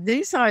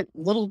 these aren't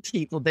little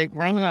people, they've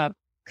grown up,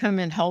 come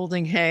in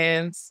holding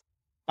hands.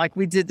 Like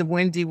we did the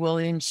Wendy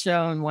Williams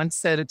show, and one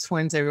set of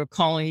twins, they were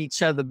calling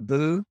each other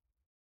Boo.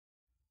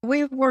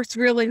 We worked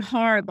really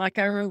hard. Like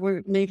I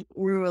remember we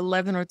were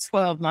 11 or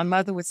 12. My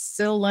mother was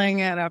still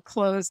laying out our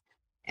clothes.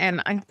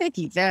 And I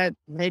think that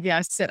maybe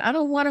I said, I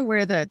don't want to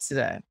wear that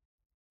today.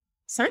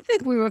 So I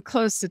think we were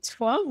close to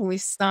 12 when we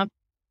stopped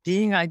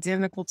being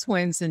identical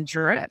twins in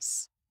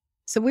dress.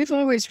 So we've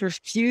always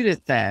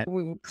refuted that.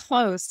 We were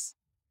close,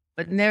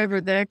 but never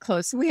that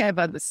close. We have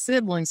other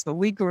siblings, but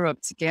we grew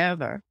up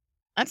together.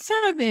 I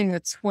found being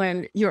a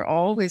twin, you're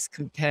always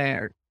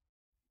compared.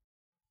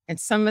 And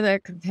some of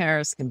that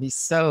comparison can be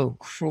so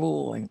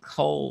cruel and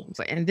cold.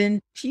 And then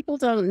people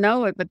don't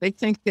know it, but they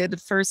think they're the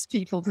first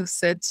people who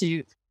said to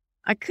you,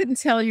 I couldn't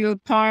tell you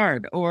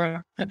apart,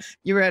 or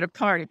you're at a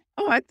party.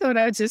 Oh, I thought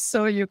I just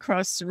saw you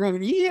across the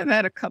room. You hear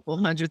that a couple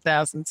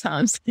 100,000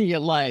 times in your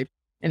life,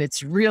 and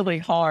it's really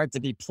hard to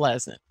be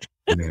pleasant.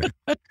 Yeah,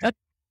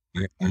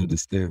 I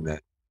understand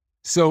that.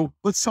 So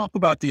let's talk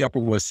about the Upper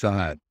West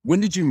Side.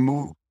 When did you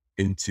move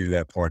into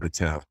that part of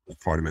town,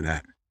 part of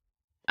Manhattan?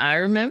 I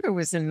remember it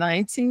was in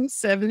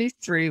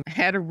 1973. I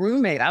had a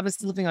roommate. I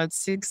was living on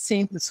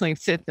 16th between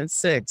 5th and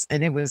 6th,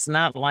 and it was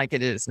not like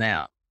it is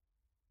now.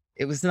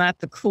 It was not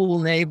the cool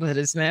neighborhood.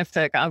 As a matter of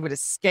fact, I would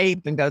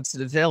escape and go to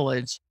the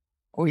village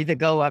or either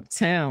go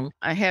uptown.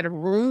 I had a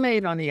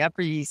roommate on the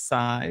Upper East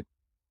Side,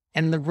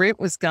 and the rent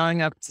was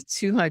going up to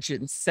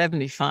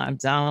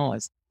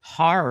 $275.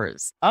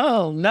 Horrors.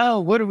 Oh, no,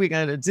 what are we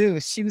going to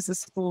do? She was a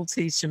school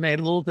teacher, made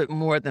a little bit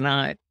more than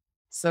I.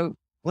 So,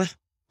 well,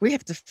 we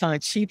have to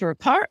find cheaper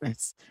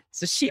apartments.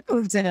 So she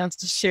moved down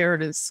to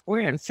Sheridan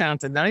Square and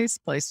found a nice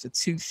place for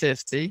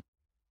 $250.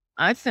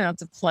 I found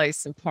a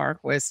place in Park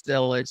West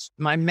Village.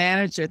 My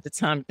manager at the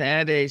time at the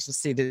ad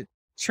agency, the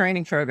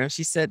training program,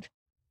 she said,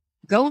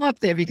 go up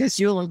there because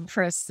you'll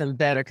impress them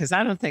better because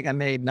I don't think I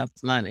made enough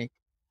money.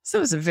 So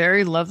it was a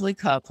very lovely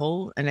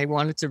couple and they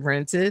wanted to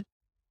rent it.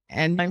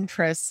 And I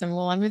impressed them.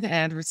 Well, I'm in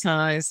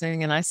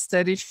advertising and I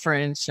studied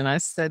French and I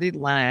studied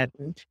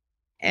Latin.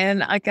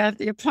 And I got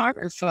the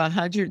apartment for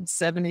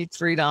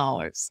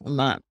 $173 a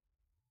month.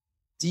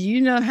 Do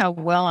you know how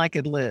well I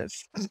could live?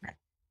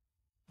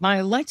 My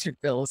electric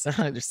bill is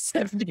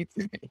 $173.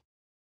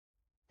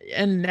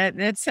 And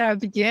that's how I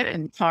began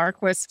in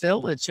Park West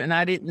Village. And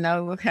I didn't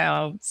know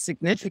how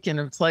significant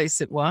a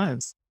place it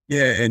was.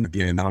 Yeah, and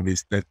again,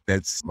 obviously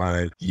that's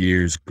my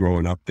years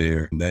growing up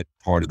there. And that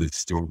part of the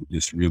story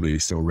just really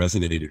so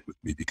resonated with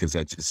me because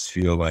I just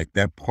feel like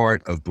that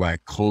part of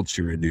Black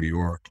culture in New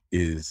York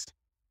is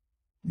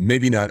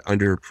maybe not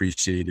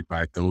underappreciated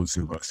by those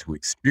of us who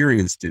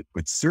experienced it,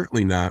 but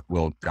certainly not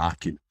well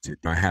documented.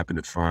 I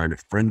happened to find a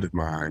friend of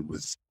mine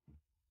was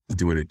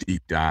doing a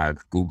deep dive,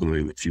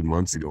 Googling a few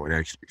months ago, and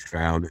actually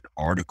found an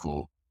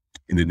article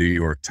in the New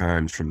York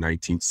Times from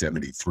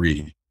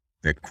 1973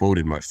 that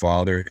quoted my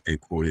father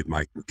and quoted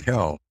Mike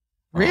McKell.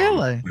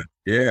 Really?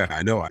 Yeah,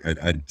 I know.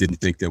 I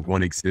didn't think that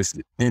one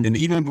existed. And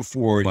even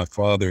before my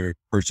father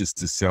purchased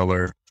the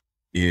cellar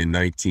in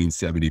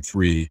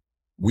 1973,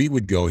 he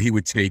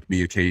would take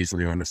me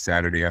occasionally on a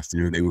Saturday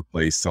afternoon. They would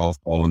play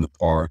softball in the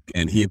park,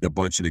 and he and a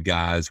bunch of the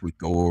guys would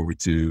go over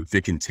to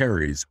Vic and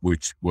Terry's,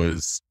 which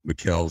was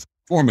McKell's.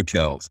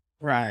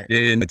 Right.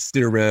 And I'd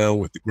sit around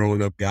with the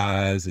grown-up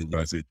guys, and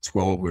I was a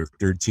 12 or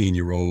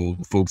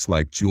 13-year-old folks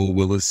like Jewel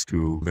Willis,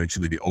 who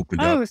eventually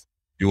opened up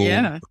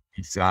Jewel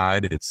East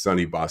Side, and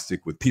Sonny Bostic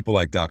with people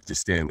like Dr.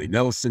 Stanley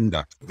Nelson,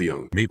 Dr.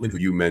 Leon Maitland, who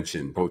you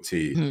mentioned,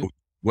 Poti.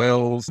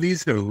 Wells.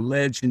 These are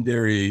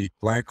legendary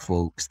Black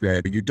folks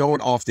that you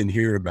don't often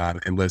hear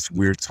about unless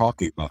we're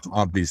talking about them.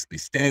 Obviously,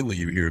 Stanley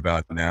you hear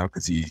about now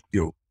because he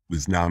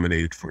was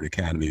nominated for an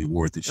Academy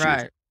Award this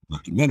year for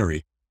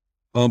documentary.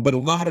 But a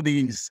lot of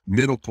these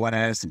middle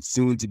class and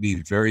soon to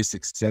be very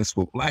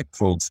successful Black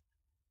folks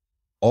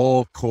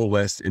all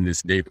coalesced in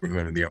this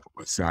neighborhood on the Upper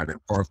West Side.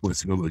 And Park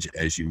West Village,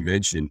 as you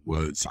mentioned,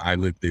 I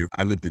lived there.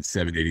 I lived in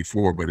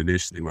 784, but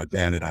initially my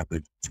dad and I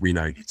lived in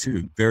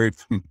 392. Very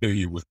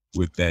familiar with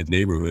that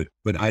neighborhood,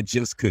 but I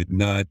just could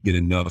not get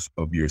enough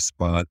of your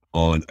spot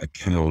on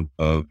account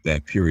of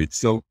that period.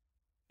 So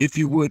if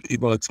you want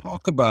to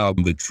talk about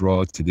the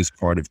draw to this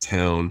part of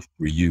town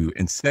for you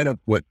and set up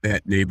what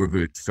that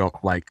neighborhood felt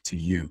like to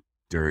you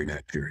during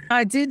that period.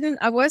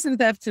 I wasn't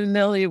that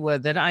familiar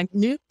with it. I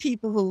knew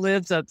people who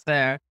lived up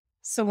there.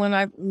 So when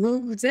I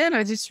moved in,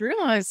 I just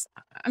realized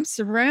I'm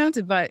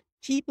surrounded by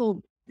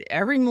people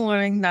every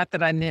morning, not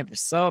that I never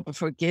saw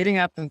before, getting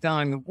up and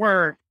going to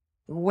work,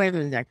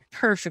 women that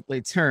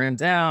perfectly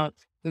turned out.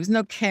 There was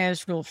no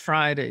casual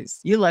Fridays.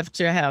 You left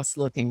your house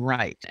looking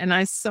right. And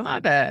I saw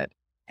that.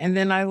 And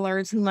then I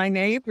learned who my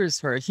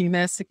neighbors were. Hugh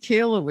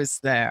Masekela was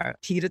there.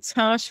 Peter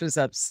Tosh was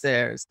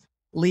upstairs.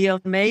 Leo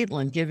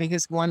Maitland giving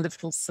his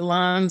wonderful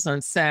salons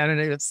on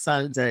Saturday and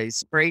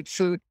Sundays. Great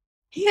food.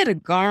 He had a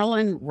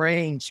Garland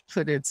range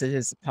put into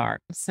his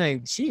apartment.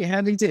 Saying, gee,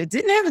 how did he do it?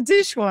 Didn't have a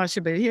dishwasher,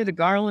 but he had a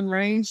Garland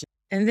range.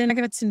 And then I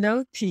got to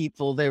know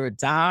people. They were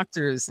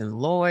doctors and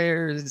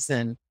lawyers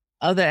and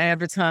other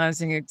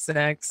advertising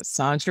execs.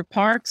 Sandra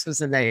Parks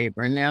was a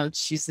neighbor. And now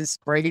she's this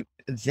great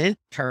event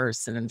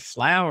person and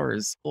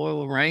flowers,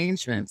 oil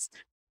arrangements.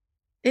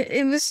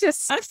 It was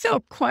just, I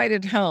felt quite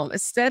at home.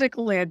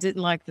 Aesthetically, I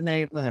didn't like the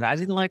neighborhood. I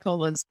didn't like all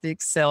those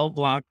big cell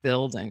block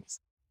buildings.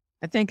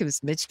 I think it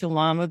was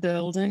Mitchell-Lama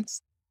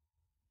buildings.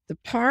 The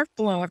park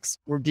blocks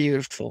were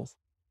beautiful,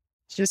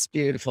 just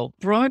beautiful.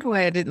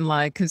 Broadway, I didn't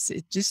like because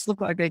it just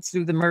looked like they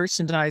threw the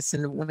merchandise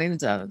in the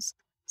windows.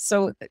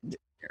 So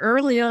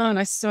early on,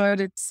 I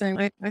started saying,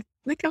 I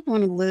think I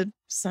want to live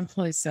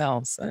someplace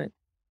else.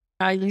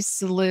 I used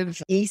to live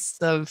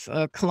east of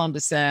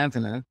Columbus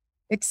Avenue.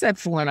 Except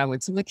for when I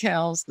went to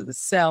McKell's, to the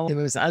cell, it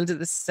was under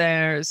the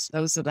stairs.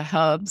 Those are the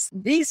hubs.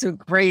 These are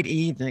great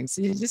evenings.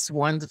 They're just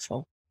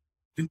wonderful.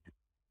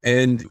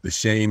 And the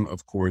shame,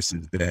 of course,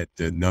 is that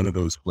none of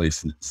those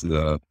places,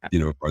 are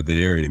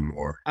there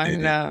anymore. I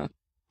know.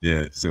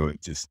 So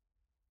it just,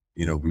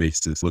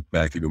 makes us look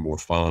back even more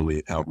fondly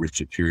at how rich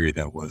a period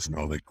that was and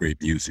all that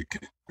great music,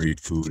 and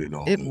great food and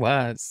all. It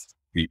was.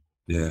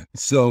 Yeah.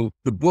 So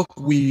the book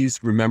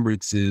weaves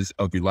remembrances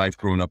of your life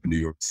growing up in New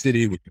York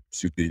City with the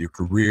pursuit of your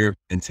career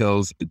and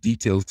tells a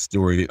detailed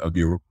story of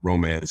your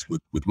romance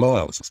with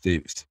Miles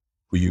Davis,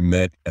 who you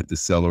met at the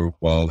Cellar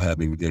while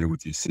having dinner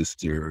with your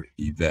sister,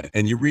 Yvette.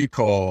 And your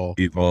recall,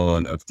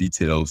 Yvonne, of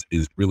details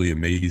is really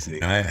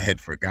amazing. I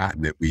had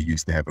forgotten that we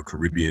used to have a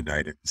Caribbean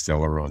night at the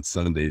Cellar on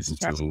Sundays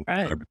That's until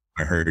right.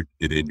 I heard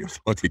it in your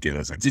book again. I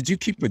was like, did you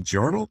keep a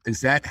journal?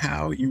 Is that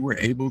how you were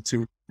able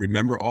to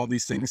remember all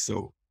these things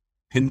so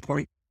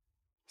pinpoint?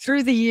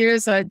 Through the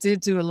years, I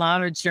did do a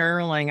lot of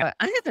journaling.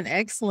 I have an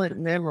excellent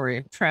memory.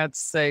 I'm proud to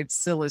say it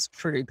still is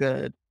pretty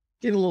good.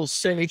 Get a little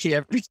shaky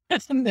every now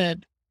and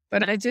then.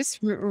 But I just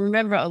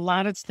remember a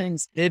lot of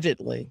things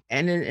vividly.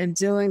 And in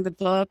doing the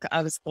book,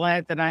 I was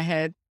glad that I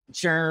had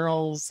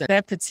journals.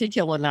 That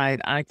particular night,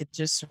 I could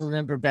just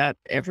remember about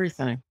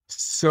everything.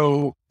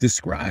 So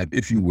describe,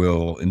 if you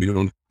will, and you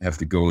don't have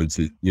to go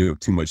into,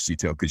 too much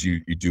detail because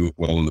you do it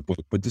well in the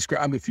book, but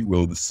describe, if you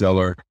will, the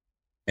Cellar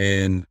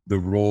and the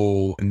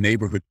role a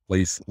neighborhood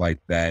place like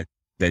that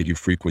you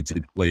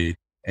frequented played,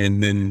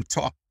 and then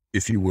talk,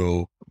 if you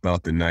will,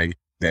 about the night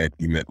that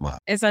you met Miles.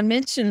 As I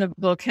mentioned in the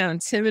book, how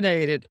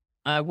intimidated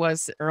I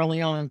was early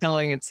on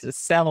going into the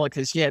Cellar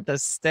because you had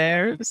those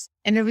stairs,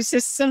 and it was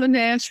just so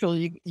natural.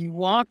 You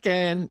walk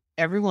in,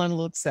 everyone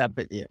looks up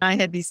at you. I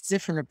had these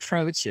different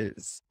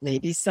approaches.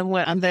 Maybe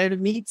I'm there to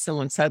meet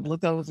someone, so I'd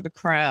look over the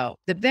crowd.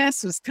 The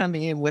best was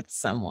coming in with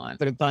someone,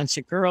 with a bunch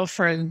of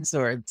girlfriends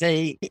or a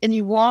date. And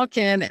you walk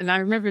in, and I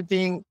remember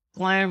being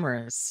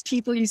glamorous.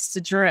 People used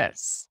to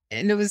dress,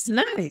 and it was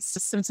nice.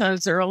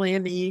 Sometimes early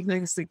in the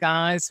evenings, the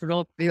guys would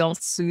all be all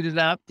suited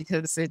up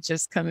because they'd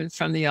just come in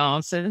from the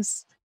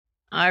office.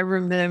 I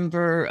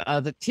remember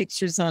the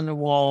pictures on the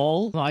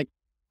wall. Like,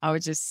 I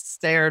would just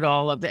stare at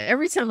all of it.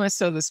 Every time I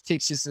saw those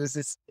pictures,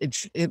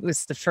 it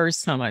was the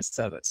first time I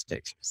saw those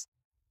pictures.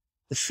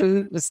 The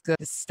food was good.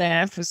 The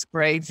staff was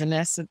great.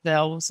 Vanessa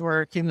Bell was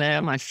working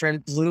there. My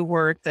friend Blue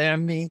worked there. I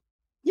mean,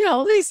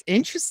 all these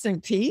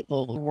interesting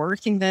people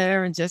working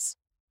there and just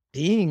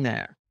being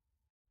there.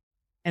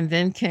 And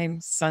then came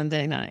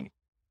Sunday night,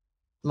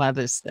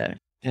 Mother's Day.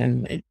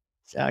 And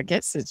I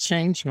guess it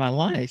changed my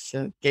life.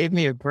 It gave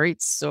me a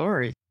great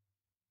story.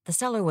 The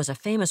Cellar was a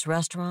famous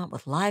restaurant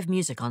with live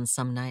music on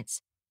some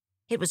nights.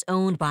 It was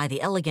owned by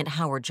the elegant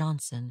Howard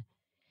Johnson.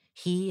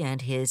 He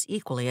and his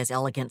equally as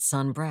elegant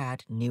son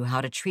Brad knew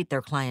how to treat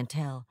their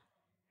clientele.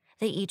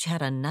 They each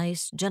had a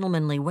nice,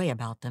 gentlemanly way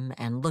about them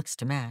and looks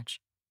to match.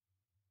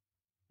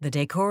 The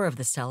decor of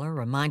the Cellar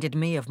reminded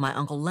me of my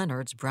Uncle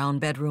Leonard's brown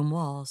bedroom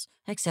walls,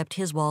 except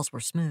his walls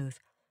were smooth.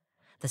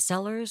 The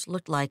Cellar's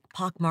looked like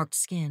pockmarked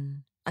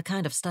skin, a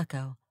kind of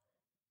stucco.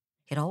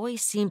 It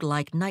always seemed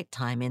like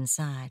nighttime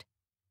inside.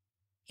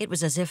 It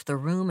was as if the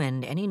room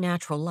and any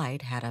natural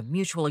light had a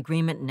mutual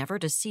agreement never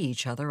to see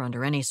each other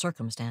under any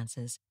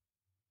circumstances.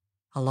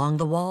 Along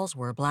the walls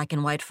were black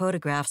and white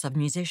photographs of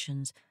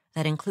musicians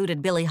that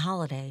included Billie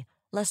Holiday,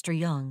 Lester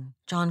Young,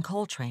 John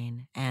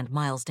Coltrane, and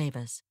Miles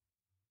Davis.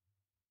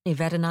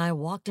 Yvette and I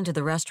walked into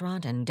the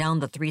restaurant and down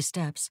the 3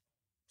 steps,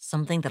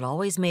 something that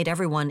always made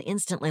everyone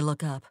instantly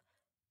look up.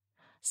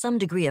 Some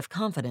degree of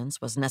confidence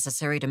was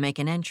necessary to make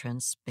an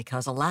entrance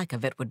because a lack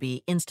of it would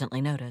be instantly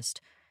noticed.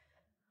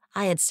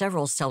 I had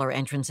several Cellar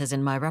entrances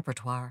in my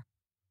repertoire.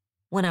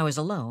 When I was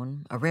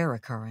alone, a rare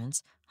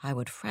occurrence, I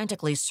would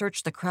frantically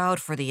search the crowd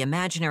for the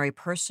imaginary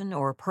person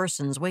or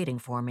persons waiting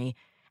for me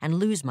and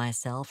lose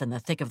myself in the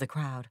thick of the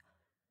crowd.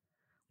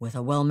 With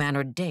a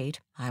well-mannered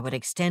date, I would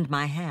extend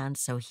my hand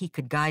so he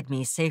could guide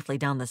me safely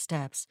down the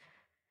steps.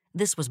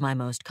 This was my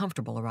most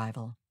comfortable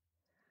arrival.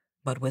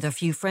 But with a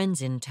few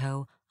friends in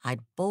tow,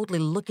 I'd boldly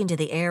look into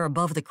the air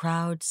above the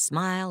crowd,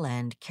 smile,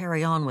 and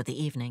carry on with the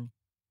evening.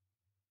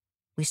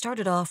 We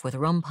started off with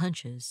rum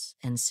punches,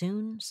 and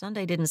soon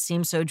Sunday didn't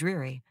seem so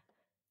dreary.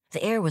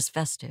 The air was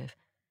festive.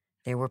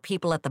 There were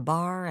people at the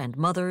bar, and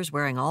mothers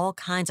wearing all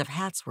kinds of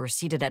hats were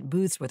seated at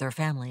booths with their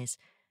families.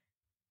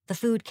 The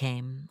food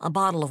came, a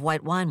bottle of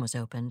white wine was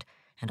opened,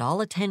 and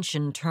all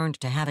attention turned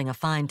to having a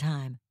fine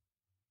time.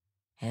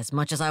 As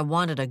much as I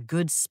wanted a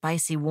good,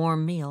 spicy,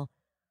 warm meal,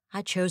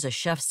 I chose a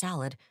chef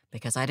salad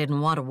because I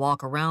didn't want to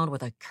walk around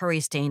with a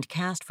curry-stained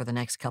cast for the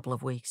next couple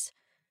of weeks.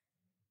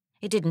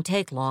 It didn't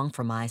take long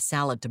for my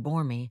salad to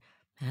bore me,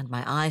 and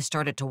my eyes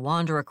started to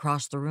wander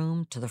across the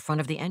room to the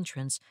front of the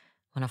entrance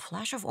when a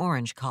flash of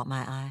orange caught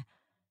my eye.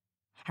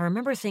 I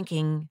remember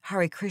thinking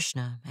Hare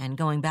Krishna and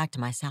going back to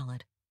my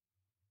salad.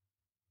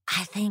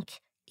 "I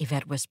think,"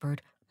 Yvette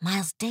whispered,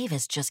 "Miles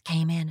Davis just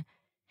came in.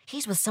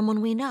 He's with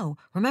someone we know.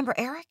 Remember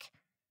Eric?"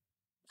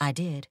 I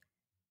did.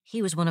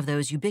 He was one of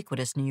those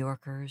ubiquitous New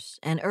Yorkers,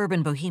 an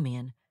urban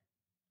bohemian.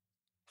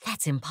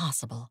 "That's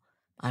impossible,"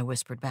 I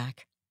whispered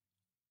back.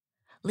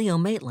 Leo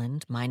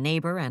Maitland, my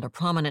neighbor and a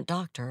prominent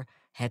doctor,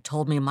 had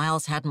told me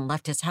Miles hadn't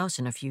left his house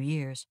in a few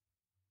years.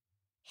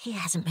 "He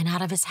hasn't been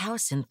out of his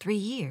house in 3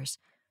 years,"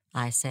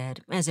 I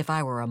said, as if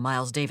I were a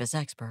Miles Davis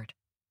expert.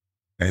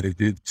 And it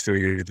did. So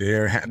you're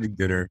there having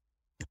dinner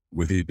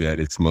with Yvette.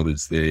 It's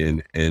Mother's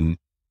Day, and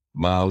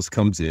Miles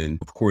comes in.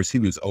 Of course, he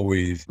was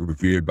always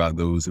revered by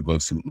those of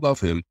us who love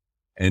him.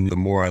 And the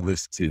more I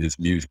listen to his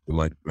music,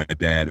 like my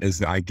dad,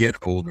 as I get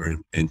older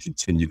and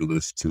continue to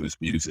listen to his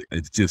music,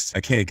 it's just,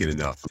 I can't get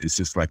enough. It's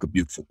just like a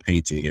beautiful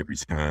painting every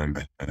time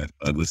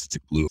I listen to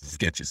Blue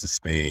Sketches of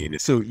Spain.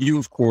 So you,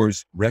 of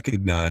course,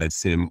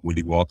 recognized him when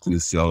he walked in the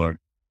cellar,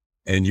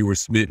 and you were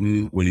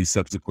smitten when he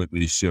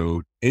subsequently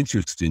showed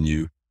interest in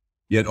you.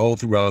 Yet all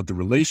throughout the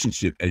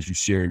relationship, as you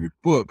share in your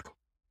book,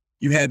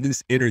 you had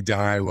this inner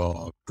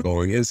dialogue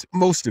going, as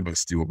most of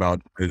us do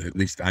about, at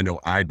least I know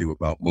I do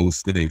about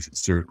most things,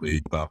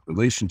 certainly about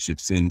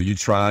relationships. And you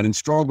tried and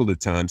struggled at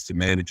times to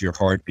manage your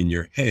heart and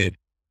your head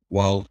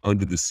while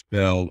under the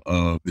spell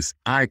of this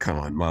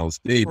icon, Miles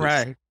Davis.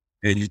 Right.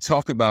 And you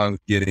talk about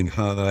getting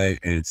high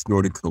and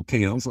snorting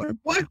cocaine. I was like,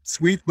 what?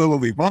 Sweet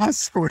little Yvonne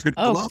snorted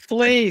Oh, bluff.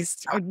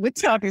 please. We're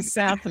talking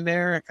South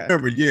America.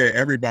 But yeah,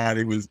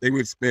 everybody they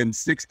would spend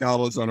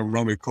 $6 on a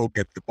rum and coke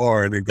at the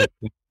bar and then go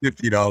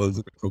 $50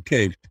 on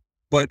cocaine.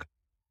 But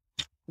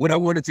what I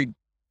wanted to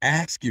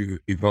ask you,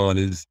 Yvonne,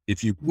 is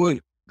if you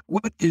would,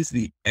 what is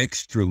the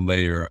extra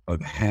layer of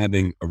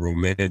having a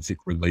romantic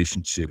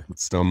relationship with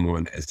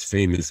someone as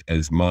famous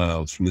as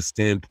Miles from the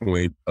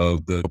standpoint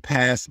of the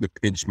past, the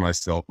pinch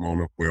myself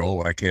moment where,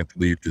 oh, I can't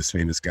believe this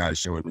famous guy is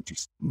showing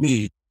interest in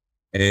me,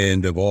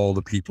 and of all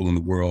the people in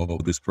the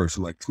world, this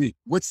person likes me?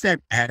 What's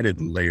that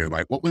added layer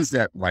like? What was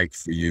that like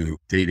for you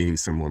dating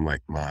someone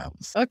like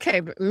Miles? Okay,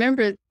 but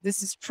remember,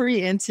 this is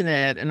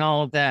pre-internet and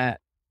all of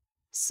that.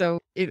 So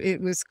it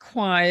was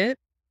quiet.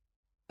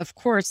 Of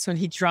course, when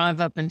he'd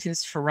drive up in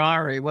his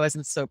Ferrari, it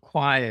wasn't so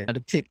quiet to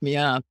pick me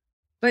up.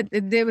 But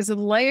there was a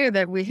layer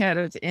that we had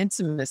of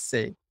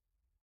intimacy.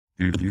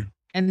 Mm-hmm.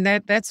 And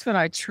that's what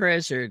I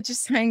treasured.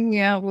 Just hanging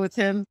out with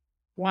him,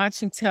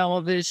 watching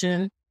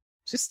television,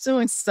 just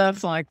doing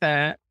stuff like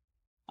that.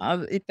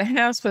 The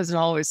house wasn't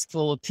always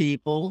full of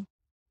people.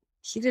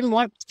 He didn't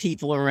want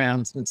people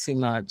around him too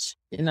much.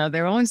 You know,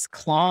 they were always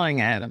clawing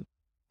at him.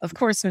 Of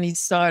course, when he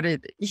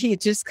started, he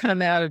had just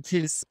come out of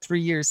his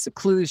 3-year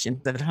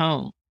seclusion at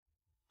home.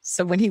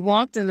 So when he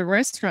walked in the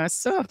restaurant, I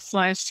saw a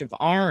flash of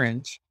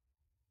orange.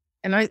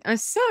 And I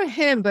saw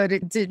him, but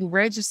it didn't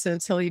register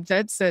until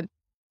Yvette said,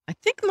 I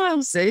think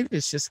Miles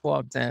Davis just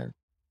walked in.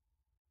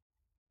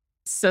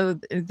 So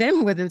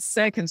then within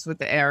seconds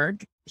with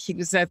Eric, he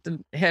was at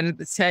the head of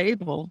the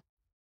table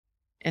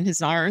in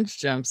his orange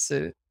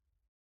jumpsuit.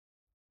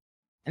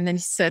 And then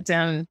he sat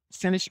down and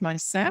finished my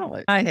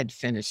salad. I had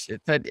finished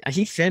it, but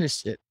he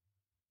finished it.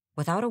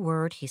 Without a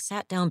word, he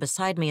sat down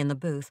beside me in the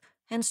booth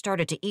and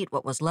started to eat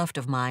what was left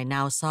of my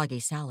now soggy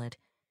salad.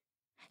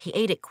 He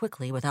ate it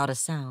quickly without a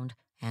sound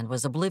and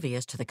was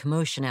oblivious to the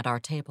commotion at our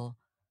table.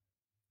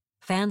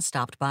 Fans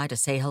stopped by to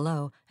say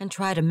hello and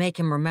try to make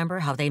him remember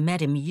how they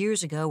met him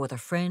years ago with a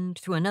friend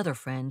through another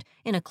friend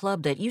in a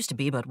club that used to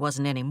be but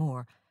wasn't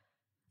anymore.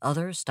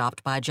 Others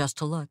stopped by just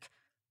to look.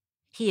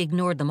 He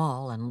ignored them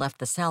all and left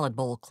the salad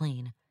bowl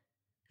clean.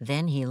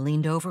 Then he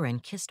leaned over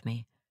and kissed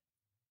me.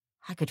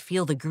 I could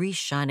feel the grease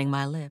shining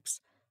my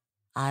lips.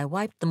 I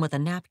wiped them with a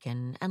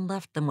napkin and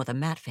left them with a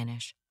matte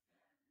finish.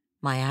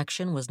 My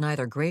action was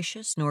neither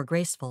gracious nor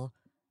graceful.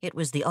 It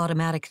was the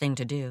automatic thing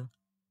to do.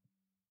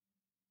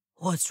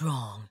 What's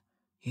wrong?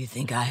 You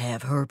think I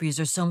have herpes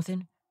or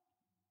something?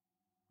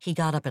 He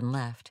got up and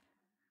left.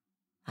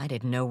 I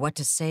didn't know what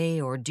to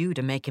say or do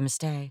to make him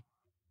stay.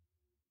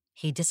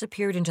 He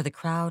disappeared into the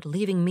crowd,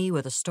 leaving me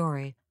with a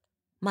story.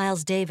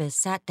 Miles Davis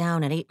sat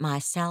down and ate my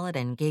salad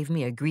and gave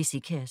me a greasy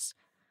kiss.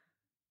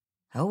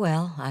 Oh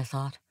well, I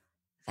thought,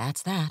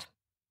 that's that.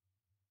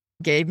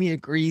 Gave me a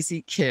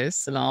greasy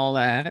kiss and all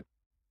that.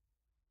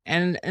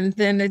 And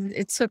then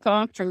it took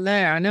off from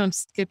there. I know I'm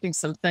skipping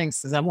some things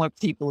because I want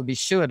people to be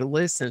sure to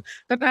listen.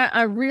 But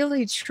I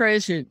really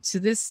treasured to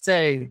this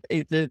day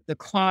the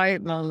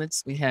quiet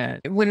moments we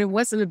had. When it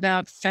wasn't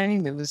about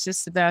fame, it was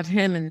just about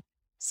him. And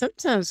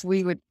sometimes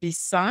we would be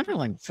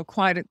silent for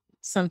quite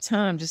some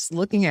time, just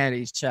looking at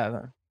each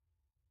other.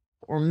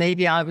 Or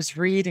maybe I was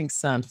reading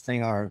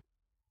something, or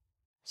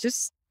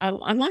just, I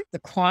like the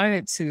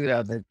quietude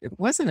of it. It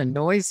wasn't a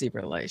noisy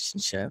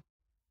relationship.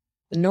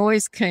 The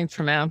noise came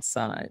from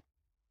outside,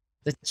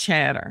 the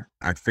chatter.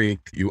 I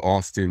think you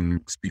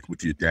often speak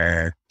with your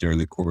dad during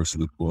the course of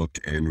the book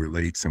and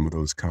relate some of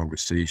those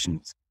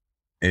conversations.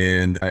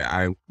 And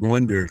I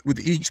wonder,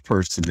 with each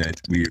person that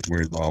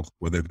we're involved,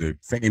 whether they're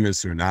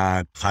famous or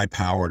not,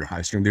 high-powered or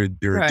high-strung, there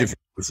are Right. different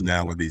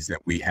personalities that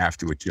we have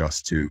to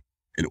adjust to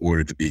in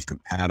order to be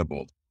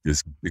compatible.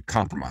 There's the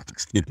compromise,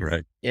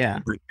 right? Yeah.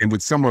 And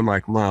with someone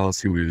like Miles,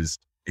 who is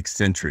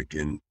eccentric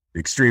and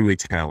extremely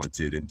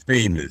talented and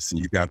famous, and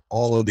you've got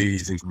all of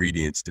these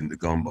ingredients in the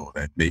gumbo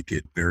that make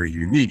it very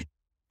unique.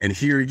 And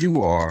here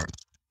you are,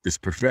 this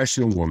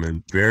professional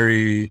woman,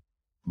 very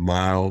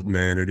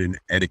mild-mannered and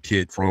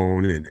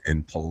etiquette-prone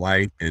and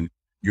polite, and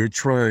you're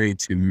trying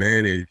to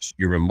manage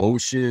your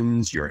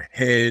emotions, your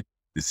head,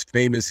 this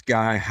famous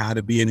guy, how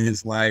to be in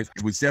his life.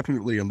 It was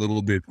definitely a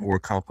little bit more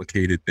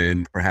complicated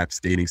than perhaps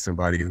dating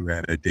somebody who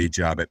had a day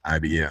job at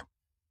IBM.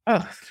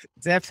 Oh,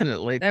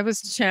 definitely. That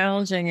was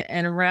challenging.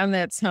 And around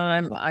that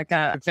time, I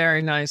got a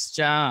very nice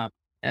job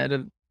at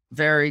a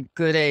very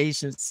good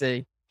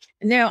agency.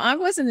 Now, I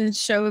wasn't in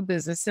show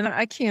business, and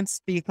I can't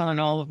speak on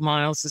all of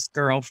Miles's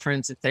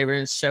girlfriends if they were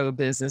in show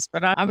business,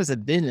 but I was a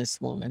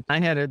businesswoman. I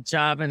had a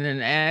job in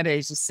an ad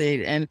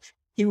agency, and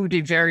he would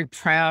be very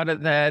proud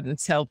of that and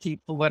tell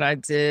people what I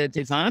did.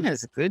 Yvonne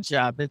has a good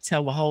job and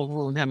tell the whole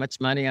room how much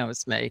money I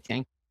was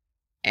making.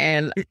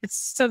 And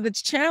so the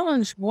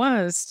challenge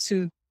was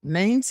to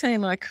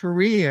maintain my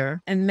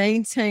career and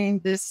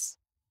maintain this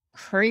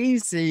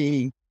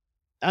crazy,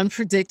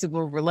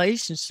 unpredictable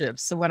relationship.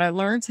 So what I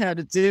learned how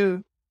to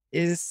do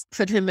is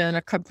put him in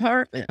a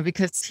compartment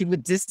because he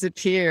would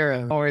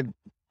disappear or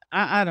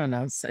I don't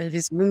know, so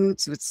his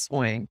moods would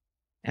swing.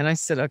 And I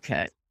said,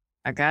 okay,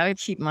 I got to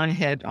keep my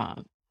head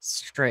on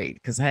straight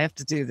because I have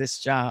to do this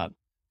job.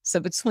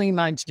 So between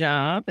my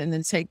job and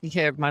then taking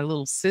care of my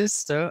little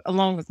sister,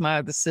 along with my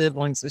other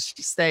siblings, which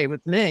she stayed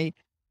with me,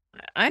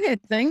 I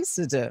had things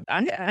to do.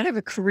 I have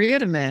a career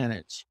to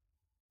manage.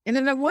 And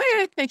in a way,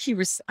 I think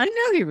I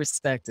know he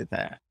respected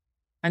that.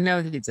 I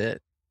know he did.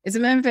 As a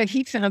matter of fact,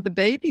 he found the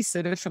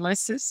babysitter for my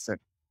sister.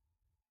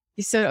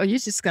 He said, oh, you're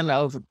just going to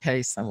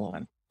overpay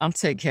someone. I'll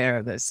take care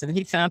of this. And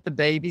he found the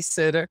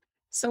babysitter.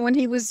 So when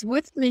he was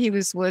with me, he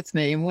was with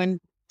me. And when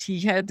he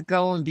had to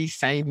go and be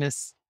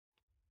famous,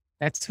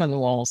 that's when the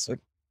walls would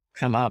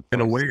come up. In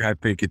a way, I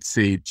think it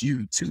saved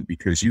you too,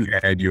 because you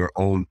had your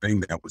own thing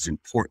that was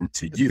important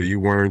to you. You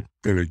weren't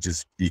going to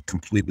just be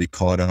completely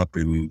caught up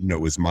in,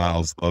 is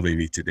Miles loving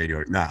me today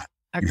or not?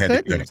 You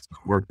had to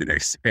work the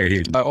next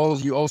day.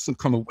 And you also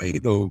come away,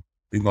 though,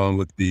 along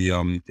with the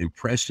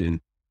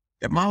impression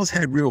that Miles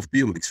had real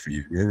feelings for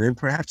you. And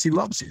perhaps he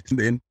loves you.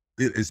 And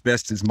as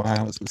best as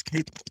Miles was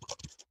capable of.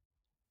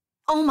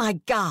 Oh, my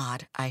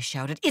God, I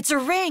shouted. It's a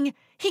ring.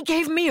 He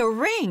gave me a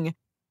ring.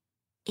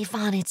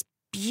 Yvonne, it's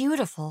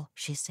beautiful,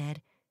 she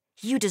said.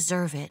 You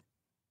deserve it.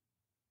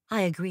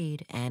 I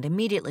agreed and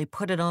immediately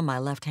put it on my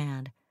left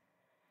hand.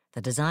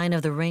 The design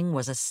of the ring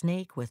was a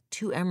snake with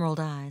 2 emerald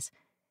eyes.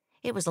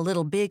 It was a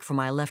little big for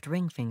my left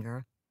ring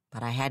finger,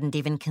 but I hadn't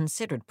even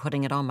considered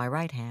putting it on my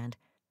right hand.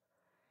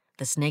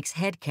 The snake's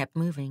head kept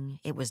moving.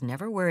 It was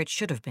never where it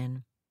should have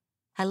been.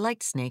 I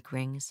liked snake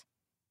rings.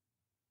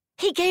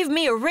 He gave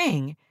me a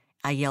ring,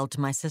 I yelled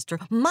to my sister.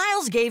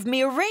 Miles gave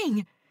me a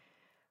ring.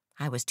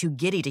 I was too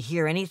giddy to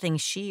hear anything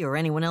she or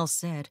anyone else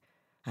said.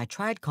 I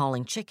tried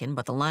calling Chicken,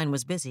 but the line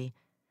was busy.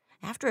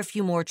 After a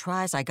few more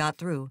tries, I got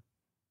through.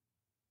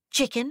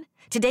 Chicken,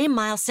 today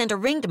Miles sent a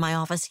ring to my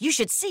office. You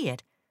should see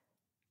it.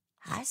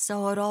 I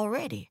saw it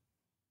already.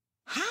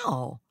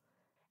 How?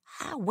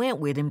 I went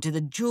with him to the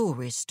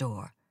jewelry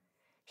store.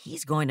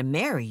 He's going to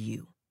marry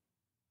you.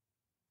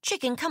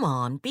 Chicken, come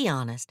on, be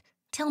honest.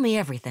 Tell me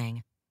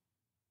everything.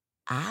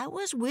 I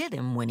was with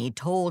him when he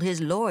told his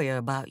lawyer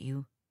about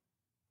you.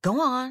 Go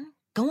on,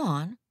 go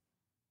on.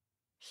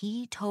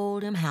 He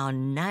told him how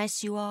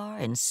nice you are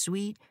and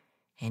sweet,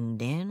 and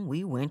then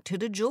we went to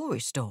the jewelry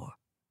store.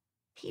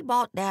 He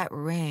bought that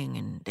ring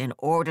and then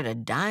ordered a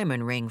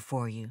diamond ring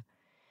for you.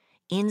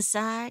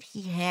 Inside,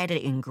 he had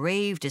it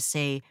engraved to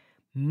say,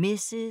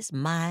 Mrs.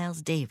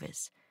 Miles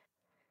Davis.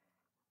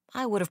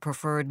 I would have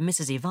preferred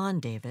Mrs. Yvonne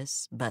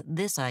Davis, but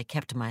this I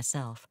kept to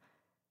myself.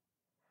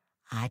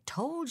 I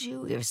told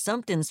you if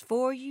something's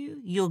for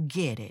you, you'll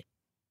get it.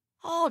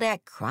 All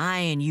that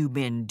crying you've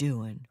been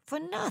doing, for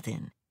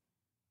nothing.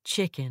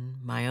 Chicken,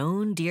 my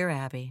own dear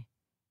Abby.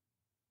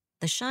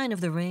 The shine of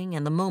the ring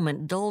and the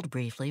moment dulled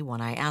briefly when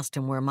I asked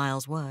him where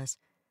Miles was.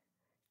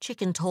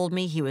 Chicken told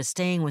me he was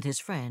staying with his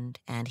friend,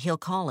 and he'll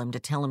call him to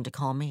tell him to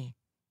call me.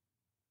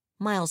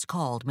 Miles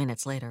called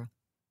minutes later.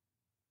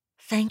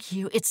 Thank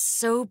you. It's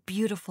so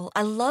beautiful.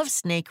 I love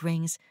snake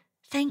rings.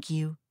 Thank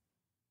you.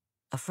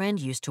 A friend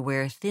used to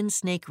wear thin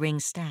snake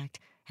rings stacked,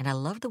 and I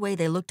loved the way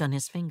they looked on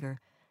his finger,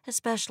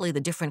 especially the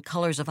different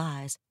colors of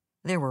eyes.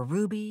 There were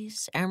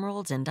rubies,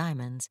 emeralds, and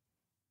diamonds.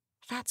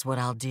 That's what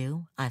I'll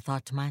do, I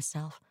thought to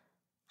myself.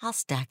 I'll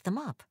stack them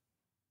up.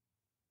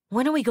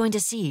 When are we going to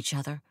see each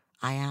other?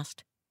 I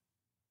asked.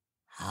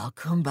 I'll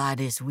come by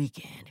this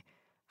weekend.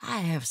 I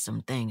have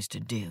some things to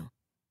do.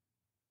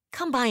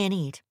 Come by and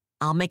eat.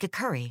 I'll make a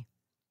curry.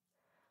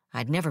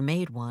 I'd never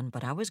made one,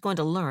 but I was going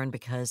to learn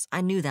because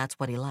I knew that's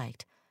what he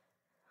liked.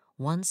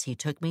 Once he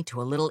took me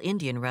to a little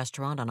Indian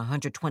restaurant on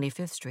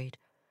 125th Street.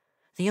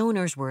 The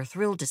owners were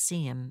thrilled to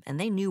see him, and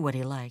they knew what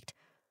he liked.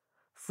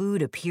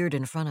 Food appeared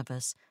in front of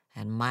us,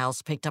 and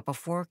Miles picked up a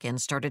fork and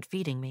started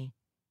feeding me.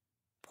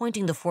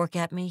 Pointing the fork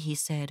at me, he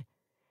said,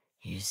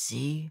 You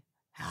see,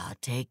 I'll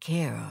take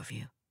care of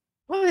you.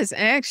 Well, his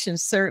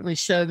actions certainly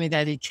showed me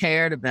that he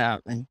cared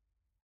about me.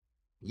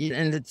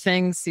 And the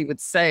things he would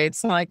say,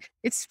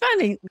 it's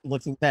funny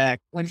looking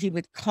back when he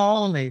would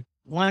call me,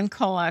 one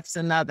call after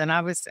another, and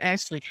I was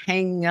actually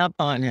hanging up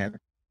on him.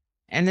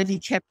 And then he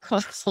kept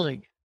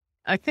calling,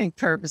 I think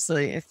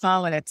purposely. And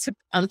finally, I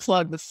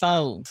unplugged the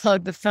phone,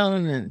 plugged the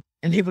phone in,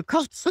 and he would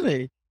call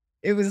me.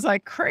 It was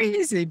like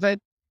crazy, but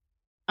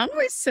I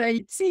always say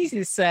it's easy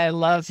to say I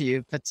love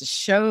you, but to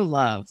show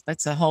love,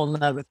 that's a whole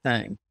nother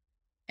thing.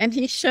 And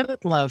he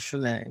showed love for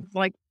me,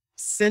 like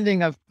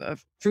sending a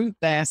fruit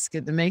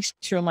basket to make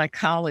sure my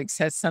colleagues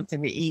had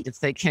something to eat if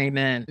they came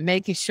in,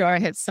 making sure I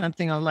had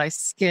something on my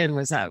skin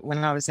when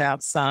I was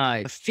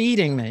outside,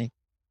 feeding me.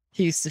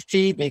 He used to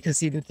feed me because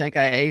he didn't think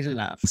I ate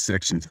enough.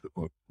 Sections of the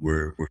book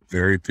were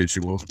very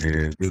visual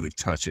and really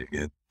touching.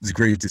 And it's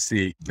great to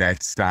see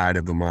that side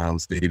of the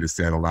Miles Davis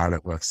that a lot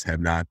of us have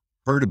not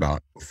heard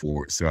about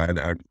before. So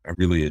I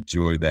really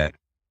enjoy that.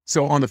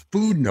 So on the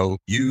food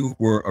note, you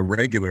were a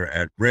regular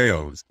at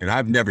Rao's, and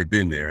I've never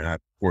been there. And I,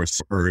 of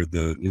course, heard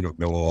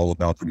know all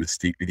about the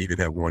mystique. They even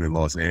have one in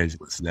Los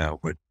Angeles now,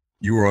 but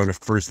you were on a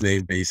first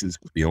name basis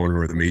with the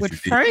owner of the Major With League.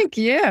 Frank,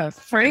 yeah.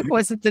 Frank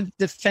wasn't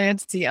the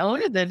fancy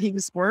owner that he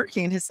was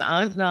working. His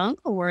aunt and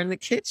uncle were in the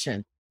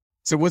kitchen.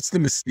 So what's the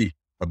mystique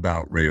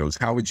about Rao's?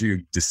 How would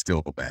you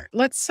distill that?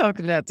 Let's talk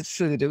about the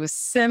food. It was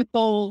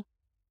simple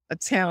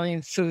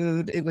Italian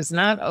food. It was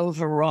not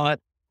overwrought.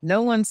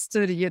 No one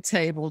stood at your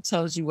table,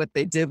 told you what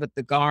they did with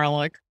the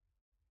garlic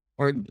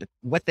or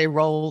what they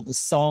rolled the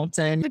salt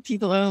in.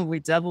 People, we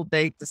double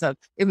baked the stuff.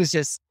 It was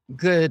just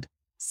good,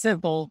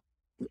 simple,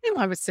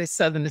 I would say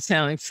Southern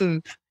Italian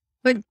food.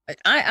 But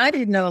I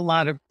didn't know a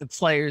lot of the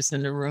players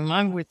in the room.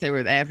 I went there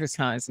with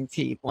advertising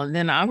people. And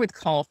then I would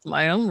call for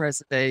my own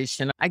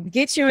reservation. I could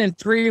get you in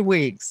 3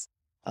 weeks.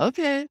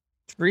 Okay,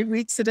 3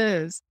 weeks it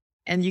is.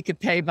 And you could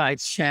pay by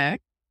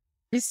check.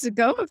 I used to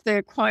go up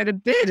there quite a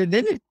bit. And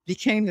then it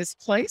became this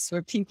place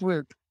where people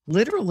were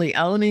literally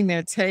owning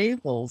their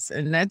tables.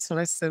 And that's when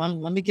I said,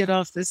 let me get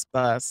off this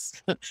bus.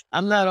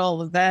 I'm not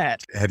all of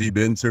that. Have you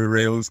been to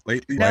Rao's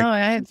lately? No, I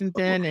haven't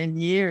been in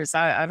years.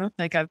 I don't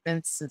think I've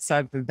been since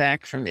I've been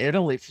back from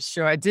Italy for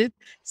sure. I did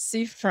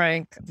see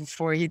Frank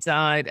before he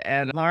died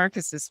at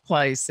Marcus's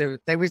place.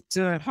 They were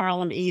doing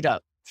Harlem Eat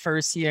Up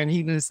first year, and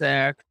he was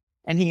there.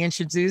 And he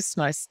introduced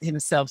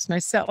himself to me. I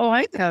said, oh,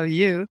 I know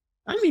you.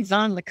 I'm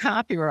Yvonne, the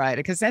copywriter,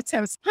 because that's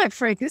how it's. Hi,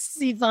 Frank, this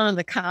is Yvonne,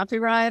 the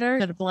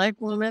copywriter, and a Black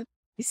woman.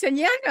 He said,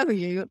 yeah, I know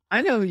you.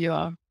 I know who you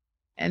are.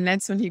 And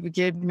that's when he would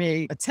give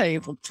me a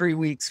table 3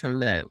 weeks from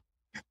that.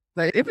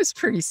 But it was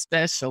pretty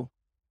special.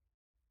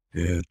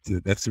 Yeah,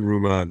 that's a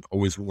room I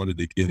always wanted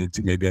to get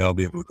into. Maybe I'll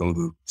be able to go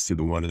to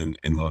the one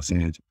in Los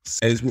Angeles.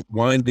 As we're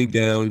winding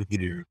down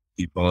here,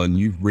 Yvonne,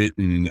 you've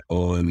written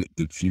on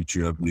the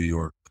future of New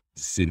York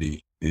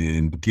City.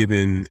 And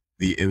given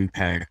the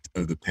impact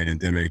of the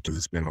pandemic,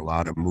 there's been a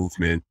lot of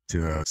movement.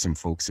 Some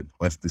folks have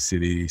left the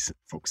city. Some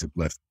folks have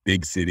left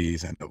big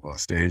cities. I know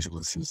Los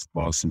Angeles has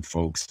lost some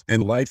folks.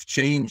 And life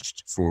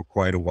changed for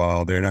quite a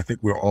while there. And I think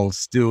we're all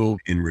still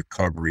in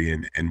recovery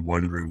and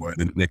wondering what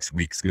the next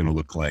week's going to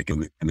look like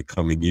and the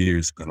coming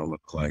year's going to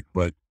look like.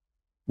 But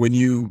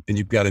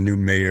you've got a new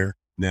mayor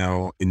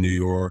now in New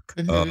York,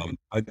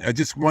 I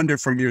just wonder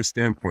from your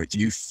standpoint, do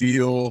you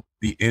feel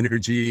the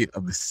energy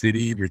of the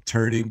city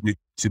returning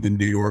to the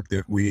New York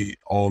that we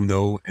all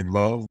know and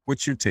love?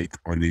 What's your take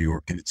on New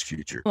York and its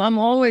future? Well, I'm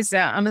always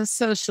out. I'm a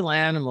social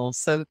animal,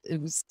 so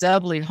it was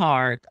doubly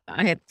hard.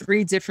 I had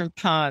 3 different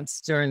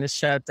pods during the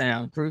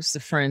shutdown, groups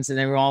of friends, and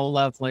they were all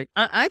lovely.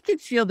 I could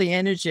feel the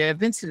energy. I've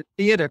been to the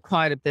theater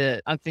quite a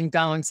bit. I've been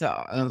going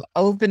to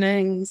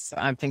openings.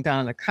 I've been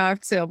going to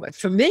cocktail. But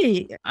for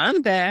me,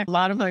 I'm back. A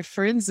lot of my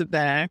friends are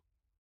back.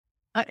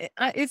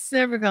 It's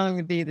never going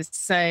to be the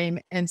same.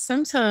 And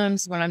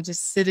sometimes when I'm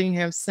just sitting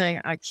here saying,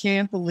 I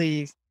can't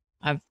believe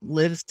I've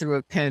lived through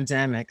a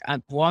pandemic.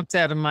 I've walked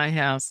out of my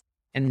house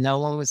and no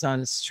one was on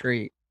the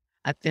street.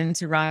 I've been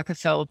to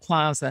Rockefeller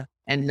Plaza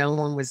and no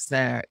one was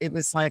there. It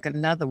was like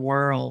another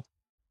world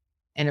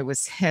and it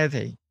was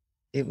heavy.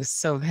 It was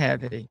so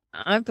heavy.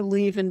 I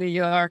believe in New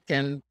York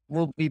and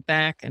we'll be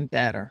back and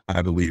better.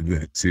 I believe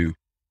that too.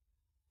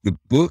 The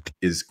book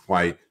is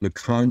quite the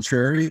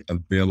contrary,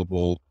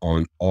 available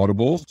on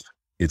Audible.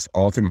 It's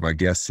authored by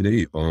guest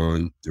today,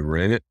 Yvonne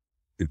Durant.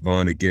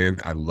 Yvonne, again,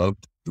 I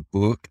loved the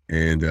book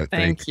and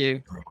thank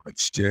you very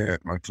much. Yeah,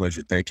 my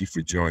pleasure. Thank you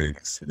for joining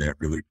us today. I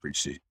really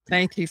appreciate it.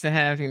 Thank you for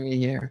having me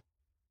here.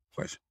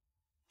 Pleasure.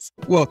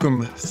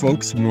 Welcome,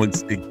 folks,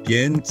 once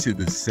again to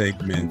the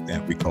segment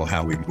that we call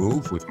How We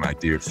Move with my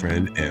dear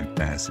friend,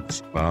 Ambassador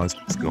Shabazz.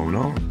 What's going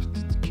on?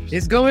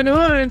 It's going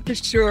on for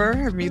sure.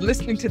 I mean,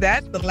 listening to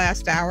that the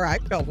last hour, I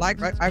felt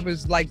like I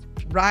was like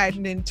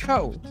riding in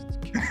tow.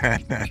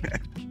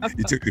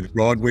 You took the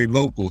Broadway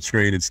local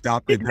train and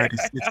stopped at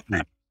 96th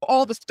Street.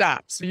 All the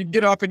stops. You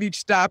get off at each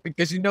stop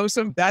because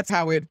that's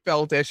how it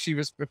felt as she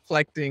was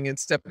reflecting and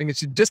stepping. And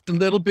she's just a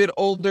little bit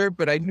older,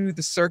 but I knew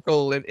the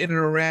circle and in and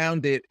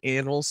around it.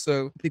 And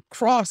also the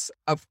cross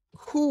of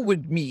who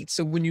would meet.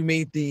 So when you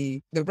made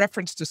the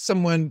reference to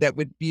someone that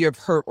would be of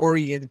her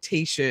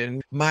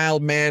orientation,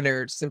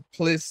 mild-mannered,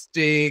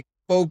 simplistic,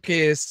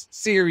 focused,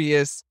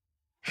 serious,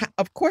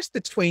 of course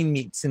the twain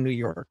meets in New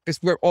York because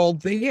we're all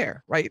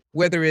there, right?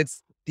 Whether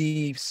it's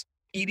the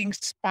eating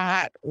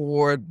spot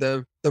or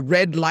the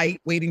red light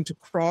waiting to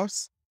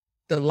cross,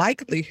 the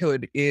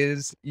likelihood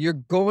is you're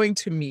going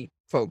to meet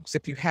folks.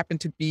 If you happen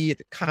to be at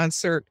a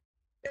concert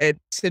at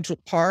Central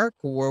Park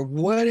or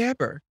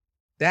whatever,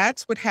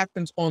 that's what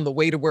happens on the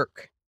way to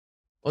work,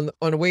 on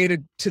the way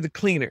to the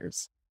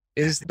cleaners.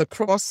 is the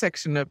cross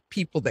section of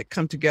people that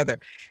come together,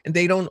 and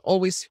they don't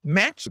always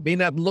match. It may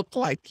not look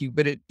like you,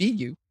 but it be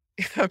you.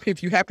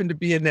 If you happen to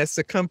be in that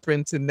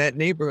circumference in that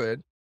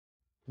neighborhood,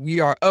 we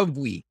are of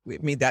we. I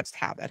mean, that's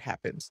how that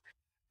happens.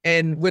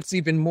 And what's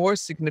even more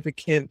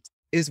significant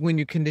is when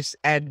you can just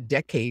add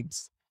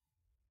decades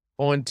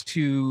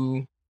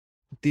onto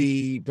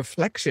the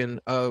reflection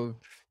of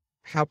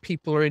how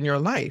people are in your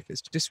life.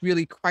 It's just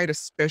really quite a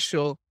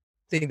special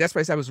thing. That's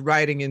why I was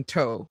riding in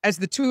tow. As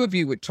the two of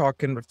you would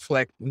talk and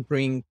reflect and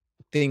bring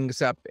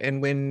things up.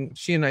 And when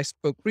she and I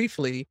spoke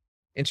briefly,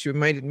 and she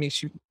reminded me,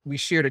 we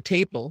shared a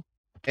table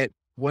at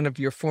one of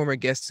your former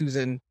guests,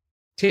 Susan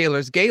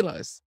Taylor's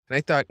galas. And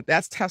I thought,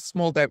 that's how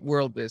small that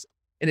world is.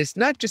 And it's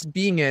not just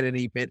being at an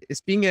event,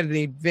 it's being at an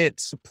event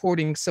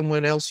supporting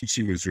someone else.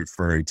 She was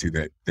referring to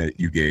that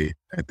you gave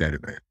at that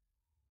event.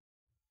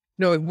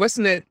 No, it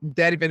wasn't at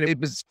that event. It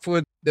was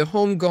for the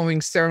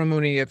homegoing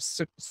ceremony of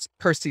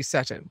Percy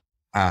Sutton.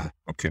 Ah,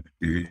 okay.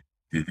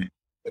 Mm-hmm.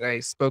 That I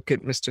spoke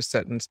at Mr.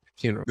 Sutton's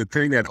funeral. The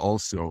thing that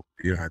also,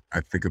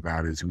 I think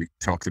about is we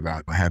talked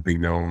about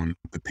having known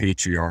the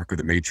patriarch or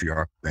the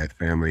matriarch of that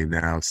family,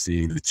 now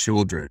seeing the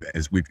children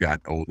as we've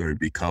gotten older and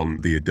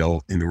become the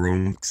adult in the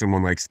room.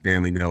 Someone like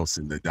Stanley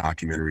Nelson, the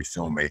documentary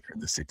filmmaker,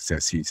 the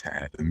success he's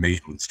had. The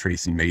Maitlands,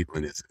 Tracy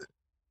Maitland is a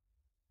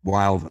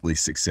wildly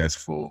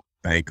successful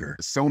banker.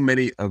 So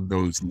many of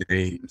those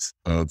names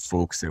of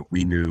folks that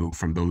we knew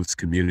from those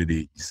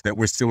communities that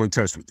we're still in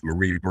touch with.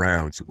 Marie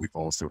Brown, who we've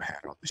also had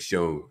on the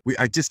show.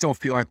 I just don't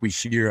feel like we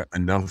share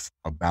enough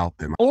about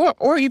them.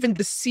 Or even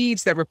the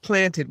seeds that were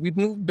planted. We've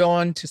moved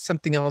on to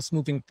something else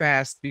moving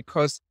fast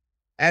because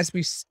as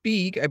we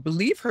speak, I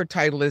believe her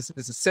title is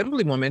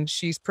Assemblywoman.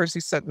 She's Percy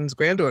Sutton's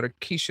granddaughter,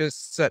 Keisha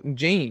Sutton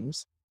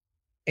James.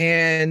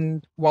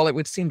 And while it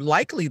would seem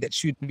likely that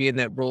she'd be in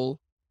that role,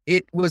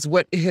 it was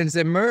what has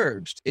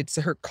emerged. It's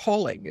her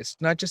calling. It's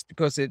not just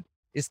because it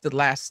is the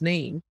last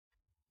name.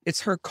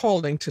 It's her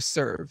calling to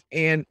serve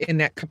and in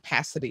that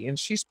capacity. And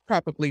she's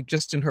probably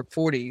just in her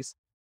 40s,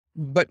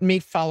 but may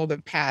follow the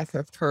path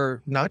of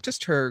her, not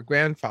just her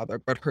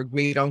grandfather, but her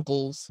great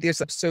uncles.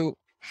 So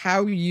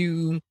how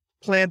you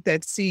plant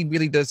that seed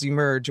really does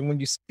emerge. And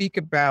when you speak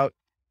about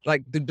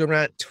like the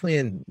Durant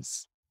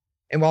twins,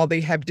 and while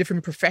they have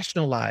different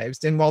professional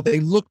lives, and while they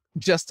look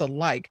just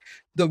alike,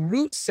 the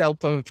root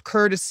self of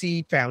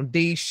courtesy,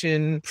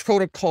 foundation,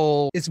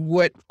 protocol is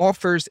what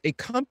offers a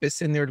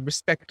compass in their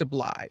respective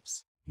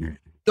lives. Yeah.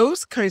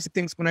 Those kinds of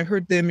things, when I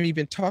heard them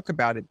even talk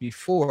about it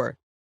before,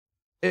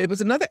 it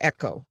was another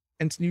echo.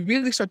 And so you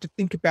really start to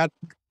think about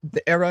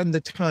the era and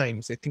the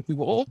times. I think we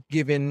were all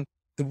given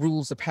the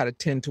rules of how to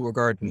tend to a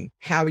garden,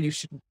 how you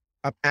should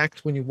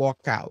act when you walk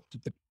out,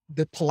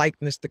 the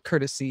politeness, the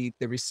courtesy,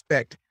 the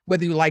respect,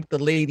 whether you like the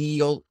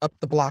lady up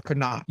the block or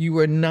not. You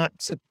were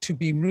not to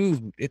be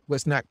rude. It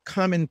was not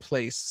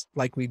commonplace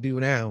like we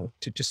do now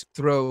to just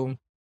throw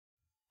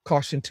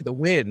caution to the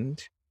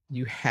wind.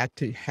 You had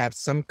to have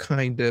some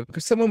kind of,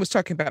 because someone was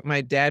talking about my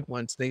dad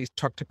once, they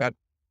talked about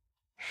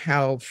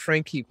how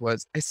frank he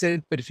was. I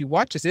said, but if you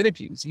watch his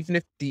interviews, even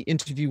if the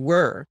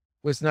interviewer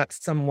was not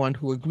someone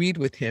who agreed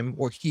with him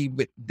or he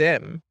with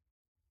them,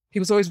 he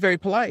was always very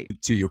polite.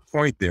 To your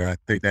point there, I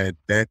think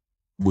that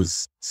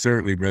was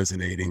certainly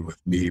resonating with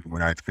me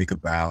when I think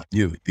about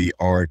the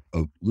art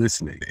of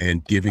listening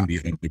and giving the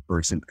other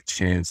person a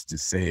chance to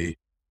say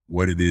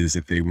what it is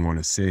that they want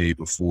to say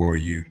before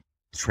you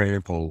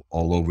trample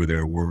all over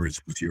their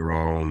words with your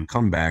own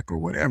comeback or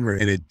whatever.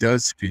 And it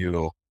does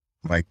feel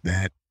like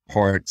that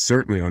part,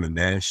 certainly on a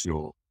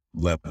national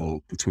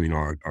level between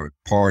our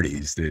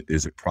parties, that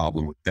there's a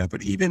problem with that.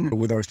 But even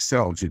with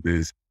ourselves,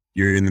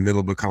 you're in the middle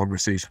of a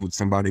conversation with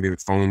somebody, their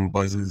phone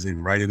buzzes,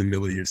 and right in the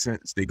middle of your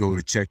sentence, they go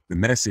to check the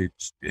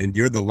message, and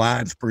you're the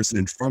live person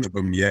in front of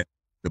them, yet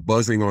the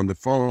buzzing on the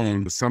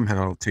phone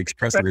somehow takes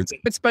precedence.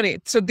 It's funny.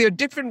 So there are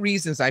different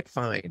reasons I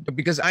find,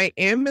 because I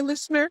am a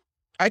listener.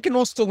 I can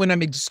also, when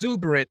I'm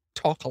exuberant,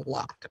 talk a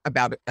lot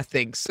about a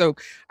thing. So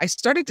I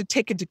started to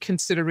take into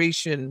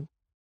consideration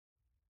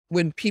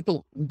when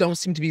people don't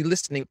seem to be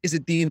listening. Is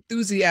it the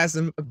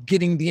enthusiasm of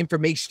getting the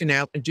information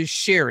out and just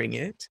sharing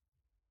it?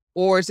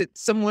 Or is it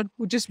someone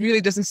who just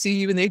really doesn't see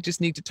you and they just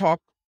need to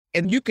talk,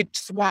 and you could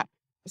swap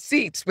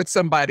seats with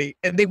somebody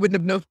and they wouldn't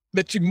have known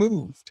that you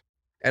moved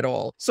at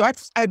all? So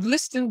I've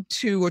listened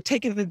to or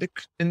taken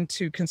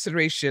into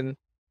consideration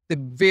the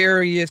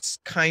various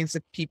kinds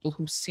of people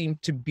who seem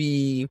to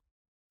be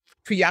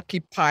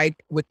preoccupied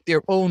with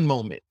their own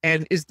moment.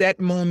 And is that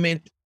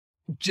moment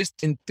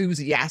just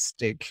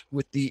enthusiastic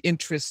with the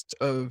interest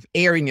of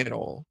airing it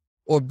all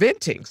or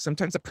venting?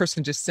 Sometimes a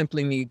person just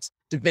simply needs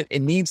to vent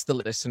and needs the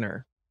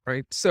listener.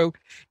 Right. So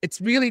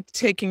it's really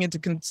taking into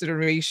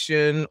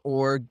consideration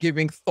or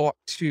giving thought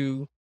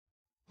to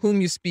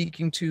whom you're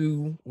speaking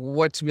to,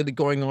 what's really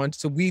going on.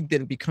 So we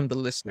then become the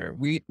listener.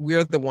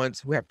 We're the ones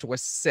who have to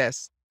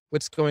assess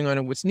what's going on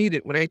and what's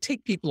needed. When I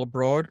take people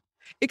abroad,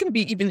 it can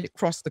be even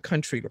across the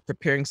country or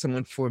preparing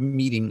someone for a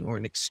meeting or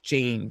an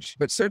exchange,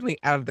 but certainly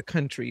out of the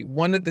country.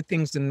 One of the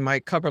things in my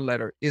cover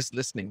letter is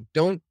listening.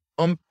 Don't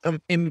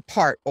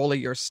impart all of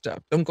your stuff.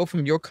 Don't go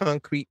from your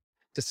concrete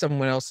to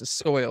someone else's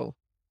soil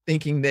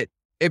thinking that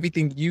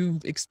everything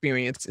you've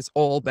experienced is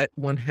all that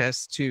one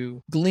has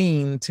to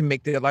glean to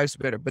make their lives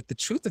better. But the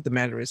truth of the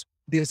matter is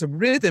there's a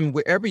rhythm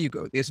wherever you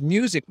go. There's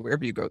music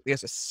wherever you go.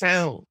 There's a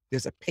sound.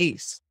 There's a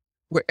pace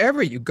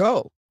wherever you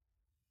go.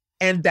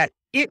 And that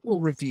it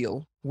will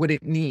reveal what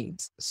it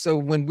needs. So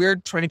when we're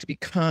trying to be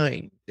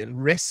kind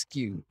and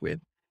rescue with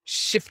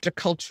shift a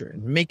culture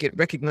and make it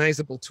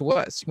recognizable to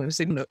us, you want to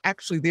say, no,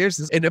 actually there's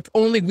this. And if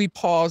only we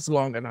pause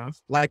long enough,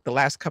 like the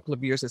last couple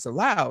of years has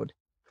allowed,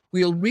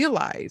 we'll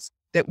realize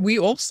that we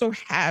also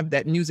have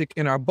that music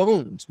in our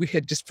bones. We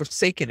had just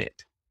forsaken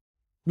it.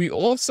 We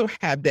also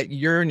have that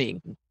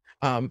yearning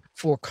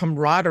for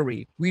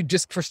camaraderie. We've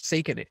just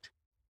forsaken it.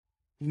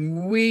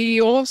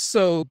 We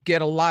also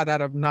get a lot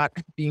out of not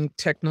being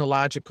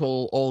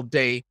technological all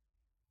day.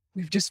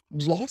 We've just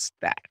lost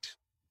that.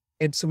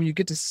 And so when you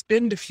get to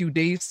spend a few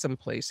days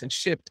someplace and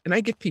shift, and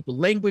I give people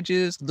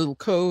languages, little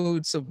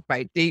codes, so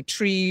by day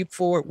 3,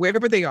 4,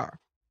 wherever they are,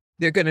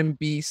 they're going to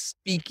be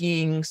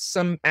speaking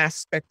some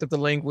aspect of the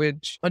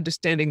language,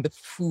 understanding the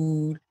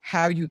food,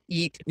 how you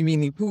eat. I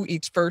mean, who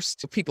eats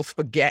first? So people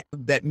forget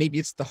that maybe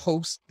it's the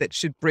host that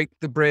should break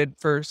the bread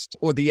first,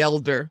 or the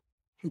elder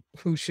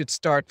who should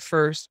start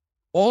first.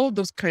 All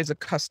those kinds of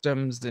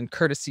customs and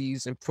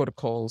courtesies and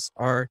protocols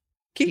are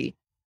key.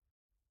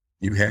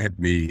 You had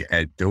me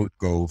at don't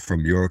go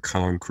from your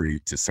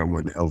concrete to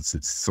someone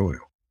else's soil.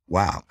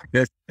 Wow.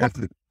 That's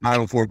the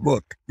title for a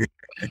book.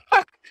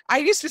 I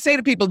used to say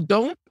to people,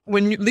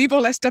 when you leave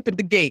all that stuff at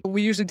the gate,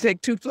 we usually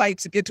take 2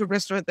 flights to get to a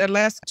restaurant that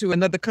lasts to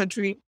another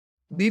country.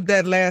 Leave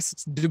that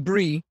last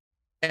debris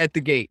at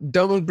the gate.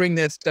 Don't bring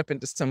that stuff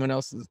into someone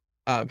else's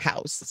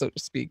house, so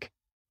to speak.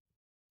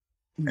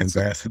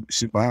 Ambassador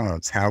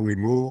Shabazz, how we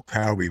move,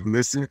 how we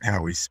listen,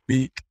 how we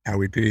speak, how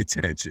we pay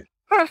attention.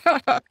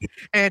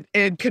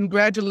 And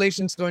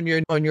congratulations on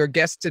your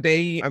guest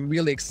today. I'm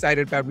really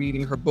excited about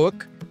reading her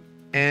book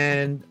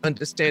and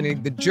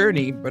understanding the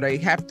journey. But I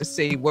have to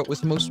say, what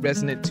was most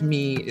resonant to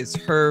me is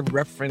her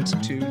reference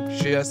to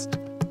just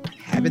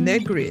having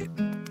that grid,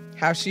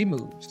 how she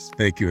moves.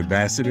 Thank you,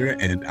 Ambassador,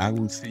 and I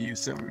will see you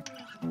soon.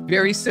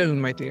 Very soon,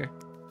 my dear.